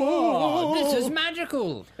 Oh, this is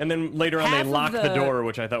magical. and then later on Half they of lock the the- door,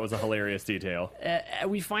 which I thought was a hilarious detail.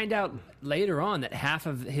 We find out later on that half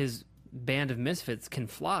of his band of misfits can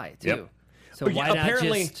fly, too. Yep. So But why yeah, not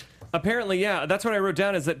just... apparently, yeah, that's what I wrote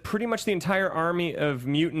down, is that pretty much the entire army of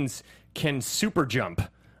mutants can super jump.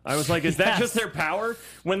 I was like, is that Yes. just their power?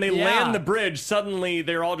 When they Yeah. land the bridge, suddenly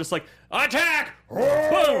they're all just like, attack!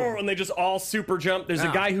 Boom! And they just all super jump. There's a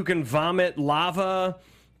Yeah. guy who can vomit lava.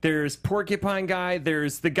 There's Porcupine Guy.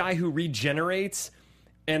 There's the guy who regenerates.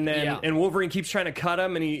 And then Yeah. and Wolverine keeps trying to cut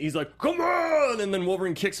him, and he's like, come on! And then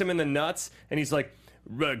Wolverine kicks him in the nuts, and he's like,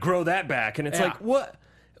 grow that back. And it's Yeah. like, what?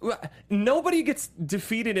 Nobody gets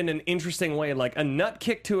defeated in an interesting way. Like a nut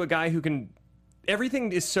kick to a guy who can...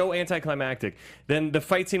 Everything is so anticlimactic. Then the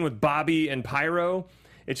fight scene with Bobby and Pyro,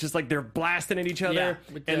 it's just like they're blasting at each other, Yeah,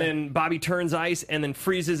 with and the- then Bobby turns ice and then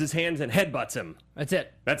freezes his hands and headbutts him. That's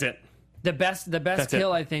it. That's it. The best That's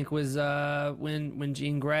kill, it. I think, was when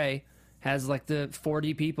Jean Grey has, like, the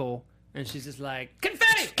 40 people, and she's just like,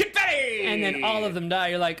 confetti! Confetti! And then all of them die.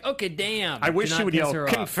 You're like, okay, damn. I Do wish not she would piss yell her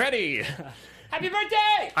off. confetti. Happy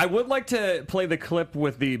birthday! I would like to play the clip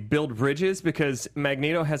with the build bridges because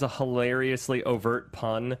Magneto has a hilariously overt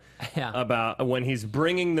pun Yeah. about when he's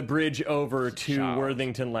bringing the bridge over to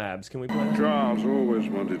Worthington Labs. Can we play that? Charles always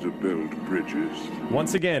wanted to build bridges.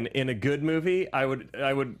 Once again, in a good movie, I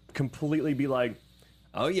would completely be like,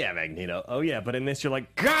 oh yeah, Magneto, oh yeah. But in this, you're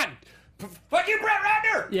like, God, fuck you, Brett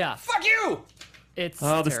Ratner. Yeah. Fuck you. It's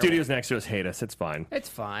Oh, the terrible. studios next to us hate us. It's fine. It's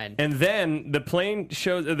fine. And then the plane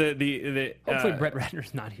shows Hopefully Brett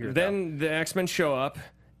Ratner's not here, Then the X-Men show up,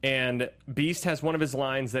 and Beast has one of his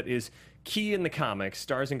lines that is key in the comics,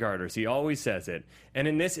 Stars and Garters. He always says it. And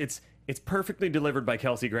in this, it's perfectly delivered by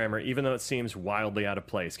Kelsey Grammer, even though it seems wildly out of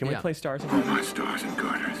place. Can we Yeah. play Stars and Oh, Garters? my stars and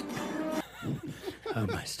garters. Oh,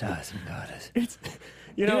 my stars and garters.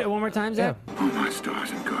 You Do know, it one more time, Zach. Oh, my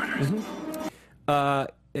stars and garters.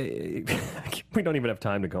 we don't even have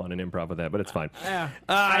time to go on an improv with that, but it's fine. Yeah.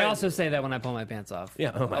 I also say that when I pull my pants off.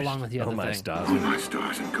 Yeah, along with the other my thing. stars. Oh, my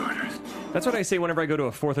stars and garters. That's what I say whenever I go to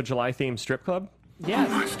a 4th of July themed strip club. Yeah.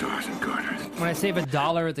 My stars and garters. When I save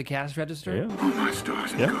 $1 at the cash register. Yeah. Oh, my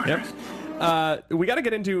stars and Yep, garters. yep. We got to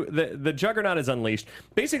get into the Juggernaut is unleashed.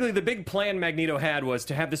 Basically, the big plan Magneto had was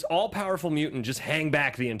to have this all-powerful mutant just hang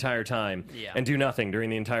back the entire time and do nothing during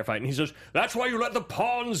the entire fight. And he says, that's why you let the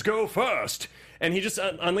pawns go first. And he just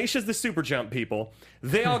unleashes the super jump people.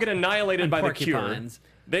 They all get annihilated by the cure. porcupines.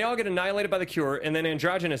 They all get annihilated by the cure, and then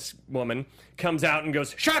Androgynous Woman comes out and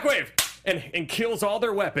goes, Shockwave! And kills all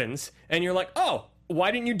their weapons. And you're like, oh,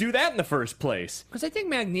 why didn't you do that in the first place? Because I think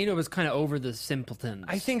Magneto was kind of over the simpletons.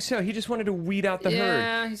 I think so. He just wanted to weed out the herd.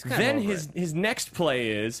 Yeah, he's kind then of over his next play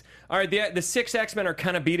is, all right, the 6 X-Men are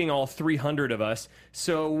kind of beating all 300 of us,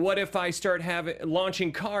 so what if I start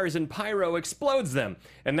launching cars and Pyro explodes them?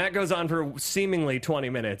 And that goes on for seemingly 20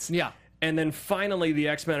 minutes. Yeah. And then finally the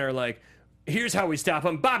X-Men are like, here's how we stop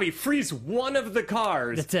him. Bobby, freeze one of the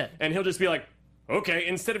cars. That's it. And he'll just be like, okay,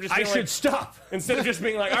 instead of just being should stop. Instead of just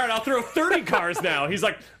being like, all right, I'll throw 30 cars now. He's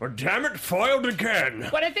like, oh, damn it, foiled again.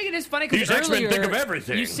 But I think it is funny because These X-Men think of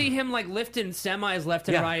everything. You see him like lifting semis left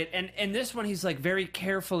and Yeah. right, and this one he's like very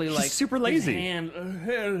carefully like super lazy. his hand,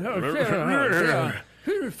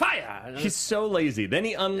 fire. He's so lazy. Then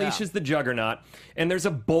he unleashes the Juggernaut, and there's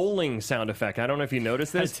a bowling sound effect. I don't know if you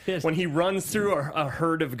noticed this. I did. When he runs through a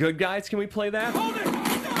herd of good guys. Can we play that?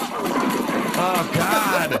 Oh,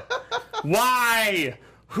 God. Why?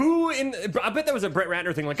 I bet that was a Brett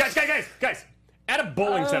Ratner thing. Like, guys, add a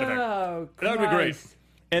bowling sound effect. Oh, That would be great.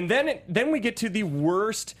 And then we get to the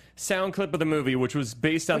worst sound clip of the movie, which was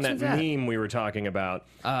based on that meme we were talking about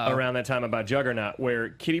around that time about Juggernaut, where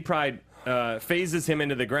Kitty Pryde phases him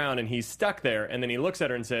into the ground and he's stuck there, and then he looks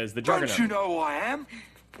at her and says, the Juggernaut. Don't you know who I am?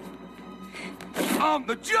 I'm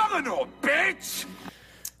the Juggernaut, bitch!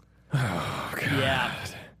 Oh, God.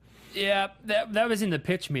 Yeah, that was in the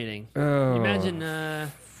pitch meeting. Oh. Imagine they're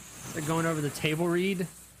going over the table read.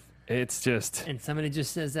 It's just... And somebody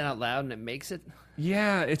just says that out loud and it makes it.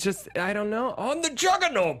 Yeah, it's just, I don't know. On the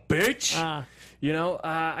Juggernaut, bitch!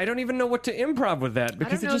 I don't even know what to improv with that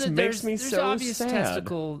because it just makes me so obvious sad.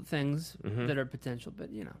 testicle things that are potential, but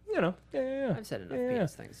Yeah. I've said enough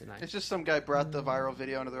penis things tonight. It's just some guy brought the viral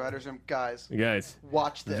video into the writer's room. Guys,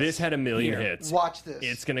 watch this. This had 1 million hits. Watch this.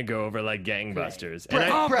 It's going to go over like gangbusters.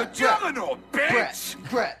 Brett, Juggernaut, bitch!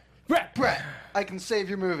 Brett, I can save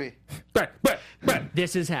your movie. Brett.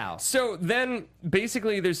 This is how. So then,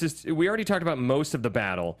 basically, there's this. We already talked about most of the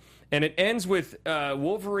battle, and it ends with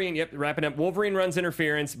Wolverine. Yep, wrapping up. Wolverine runs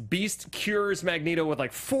interference. Beast cures Magneto with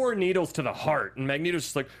like 4 needles to the heart, and Magneto's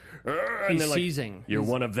just like, and he's then, like, seizing. You're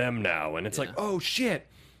one of them now, and it's like, oh shit!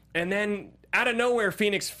 And then out of nowhere,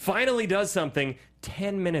 Phoenix finally does something.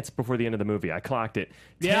 10 minutes before the end of the movie, I clocked it.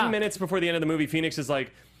 10 minutes before the end of the movie, Phoenix is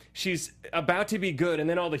like. She's about to be good, and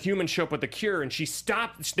then all the humans show up with the cure, and she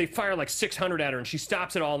stops. They fire like 600 at her, and she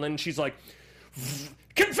stops it all, and then she's like,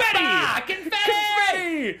 confetti!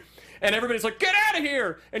 Confetti! And everybody's like, get out of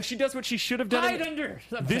here! And she does what she should have done. Hide under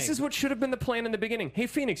something. This is what should have been the plan in the beginning. Hey,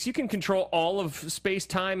 Phoenix, you can control all of space,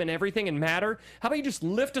 time, and everything and matter. How about you just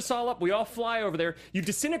lift us all up? We all fly over there. You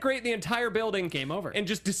disintegrate the entire building. Game over. And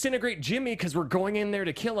just disintegrate Jimmy, because we're going in there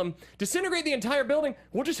to kill him. Disintegrate the entire building.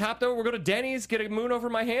 We'll just hop over. We'll go to Denny's, get a moon over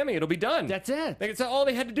my hammy. It'll be done. That's it. Like, it's all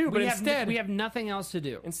they had to do, but instead... we have nothing else to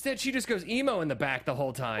do. Instead, she just goes emo in the back the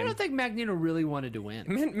whole time. I don't think Magneto really wanted to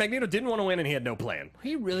win. Magneto didn't want to win, and he had no plan.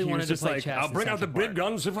 He really wanted to play chess. I'll bring out the big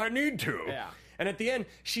guns if I need to. Yeah. And at the end,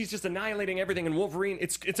 she's just annihilating everything. And Wolverine,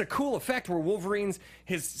 it's a cool effect where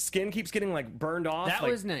his skin keeps getting like burned off. That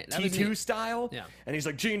like was neat. That T2 was neat. style. Yeah. And he's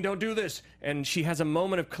like, Jean, don't do this. And she has a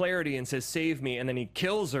moment of clarity and says, save me. And then he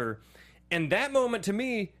kills her. And that moment to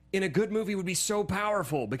me, in a good movie, would be so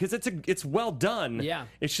powerful because it's well done. Yeah.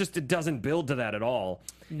 It's just it doesn't build to that at all.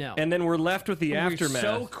 No. And then we're left with the aftermath.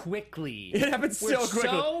 So quickly. It happens so quickly.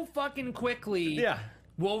 So fucking quickly. Yeah.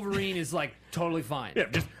 Wolverine is like totally fine. Yeah,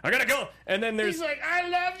 I gotta go. And then there's He's like, I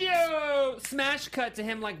love you. Smash cut to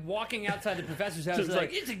him like walking outside the professor's house. Just He's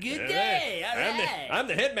like, it's a good day. All right. I'm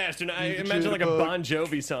the headmaster. And I imagine like a Bon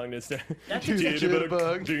Jovi song. That's That's exactly what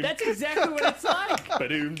it's like.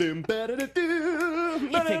 It's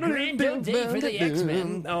a grand old day for the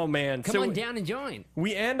X-Men. Oh man, Come on down and join.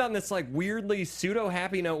 We end on this like weirdly pseudo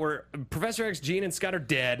happy note where Professor X, Jean, and Scott are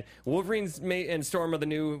dead. Wolverine's and Storm are the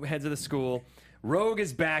new heads of the school. Rogue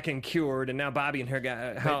is back and cured, and now Bobby and her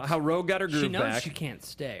got how Rogue got her groove She knows back. she can't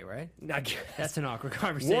stay, right? I guess. That's an awkward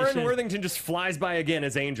conversation. Warren Worthington just flies by again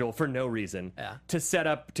as Angel for no reason. Yeah.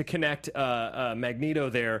 To connect Magneto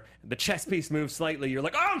there. The chess piece moves slightly. You're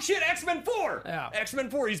like, oh shit, X-Men 4! Yeah. X-Men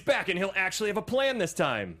 4, he's back, and he'll actually have a plan this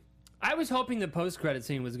time. I was hoping the post-credit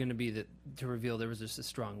scene was going to be to reveal there was just a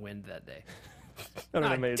strong wind that day. That would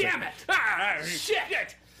be amazing. Damn it!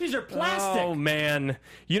 Shit! These are plastic. Oh man!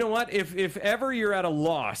 You know what? If ever you're at a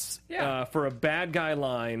loss Yeah. for a bad guy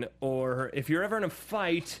line, or if you're ever in a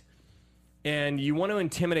fight and you want to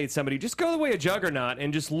intimidate somebody, just go the way of Juggernaut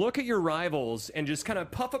and just look at your rivals and just kind of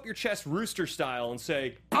puff up your chest rooster style and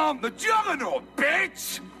say, I'm the Juggernaut,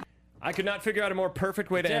 bitch! I could not figure out a more perfect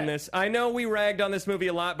way to end this. I know we ragged on this movie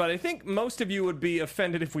a lot, but I think most of you would be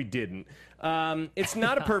offended if we didn't. It's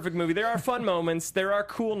not a perfect movie. There are fun moments. There are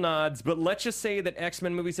cool nods. But let's just say that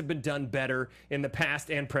X-Men movies have been done better in the past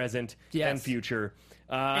and present and future.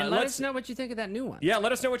 And let us know what you think of that new one. Yeah,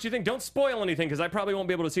 let us know what you think. Don't spoil anything, because I probably won't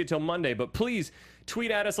be able to see it till Monday. But please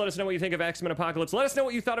tweet at us. Let us know what you think of X-Men Apocalypse. Let us know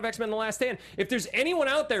what you thought of X-Men The Last Stand. If there's anyone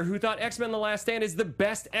out there who thought X-Men The Last Stand is the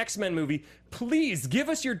best X-Men movie, please give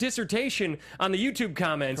us your dissertation on the YouTube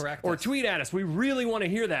comments or tweet at us. We really want to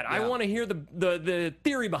hear that. Yeah. I want to hear the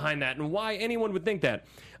theory behind that and why anyone would think that.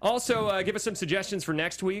 Also, give us some suggestions for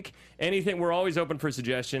next week. Anything, we're always open for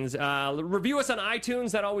suggestions. Review us on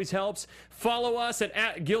iTunes. That always helps. Follow us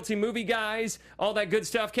at Guilty Movie Guys. All that good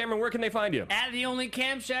stuff. Cameron, where can they find you? At The Only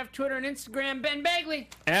Camshaft, Twitter and Instagram, Ben Begley.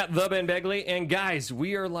 At The Ben Begley. And guys,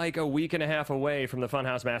 we are like a week and a half away from the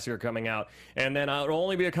Funhouse Massacre coming out. And then it'll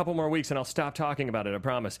only be a couple more weeks and I'll stop talking about it, I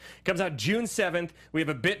promise. It comes out June 7th. We have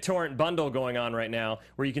a BitTorrent bundle going on right now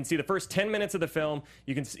where you can see the first 10 minutes of the film.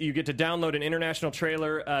 You get to download an international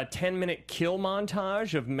trailer, 10-minute kill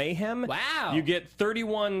montage of mayhem. Wow. You get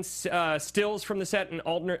 31 stills from the set and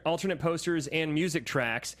alternate posters and music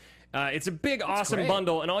tracks. It's a big, awesome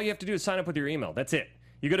bundle, and all you have to do is sign up with your email. That's it.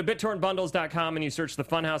 You go to BitTorrentBundles.com and you search the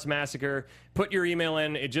Funhouse Massacre. Put your email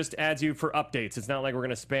in. It just adds you for updates. It's not like we're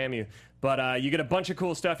going to spam you. But you get a bunch of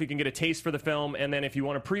cool stuff. You can get a taste for the film. And then if you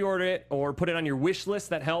want to pre-order it or put it on your wish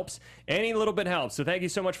list, that helps. Any little bit helps. So thank you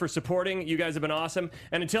so much for supporting. You guys have been awesome.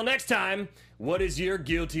 And until next time, what is your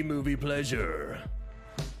guilty movie pleasure?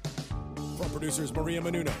 From producers Maria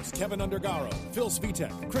Menounos, Kevin Undergaro, Phil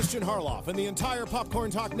Svitek, Christian Harloff, and the entire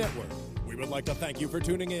Popcorn Talk Network, we would like to thank you for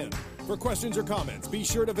tuning in. For questions or comments, be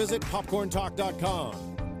sure to visit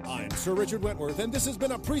popcorntalk.com. I'm Sir Richard Wentworth, and this has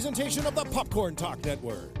been a presentation of the Popcorn Talk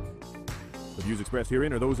Network. The views expressed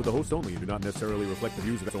herein are those of the host only and do not necessarily reflect the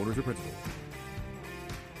views of its owners or principals.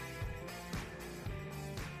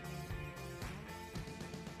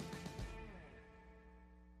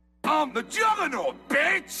 I'm the Juggernaut,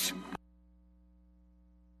 bitch!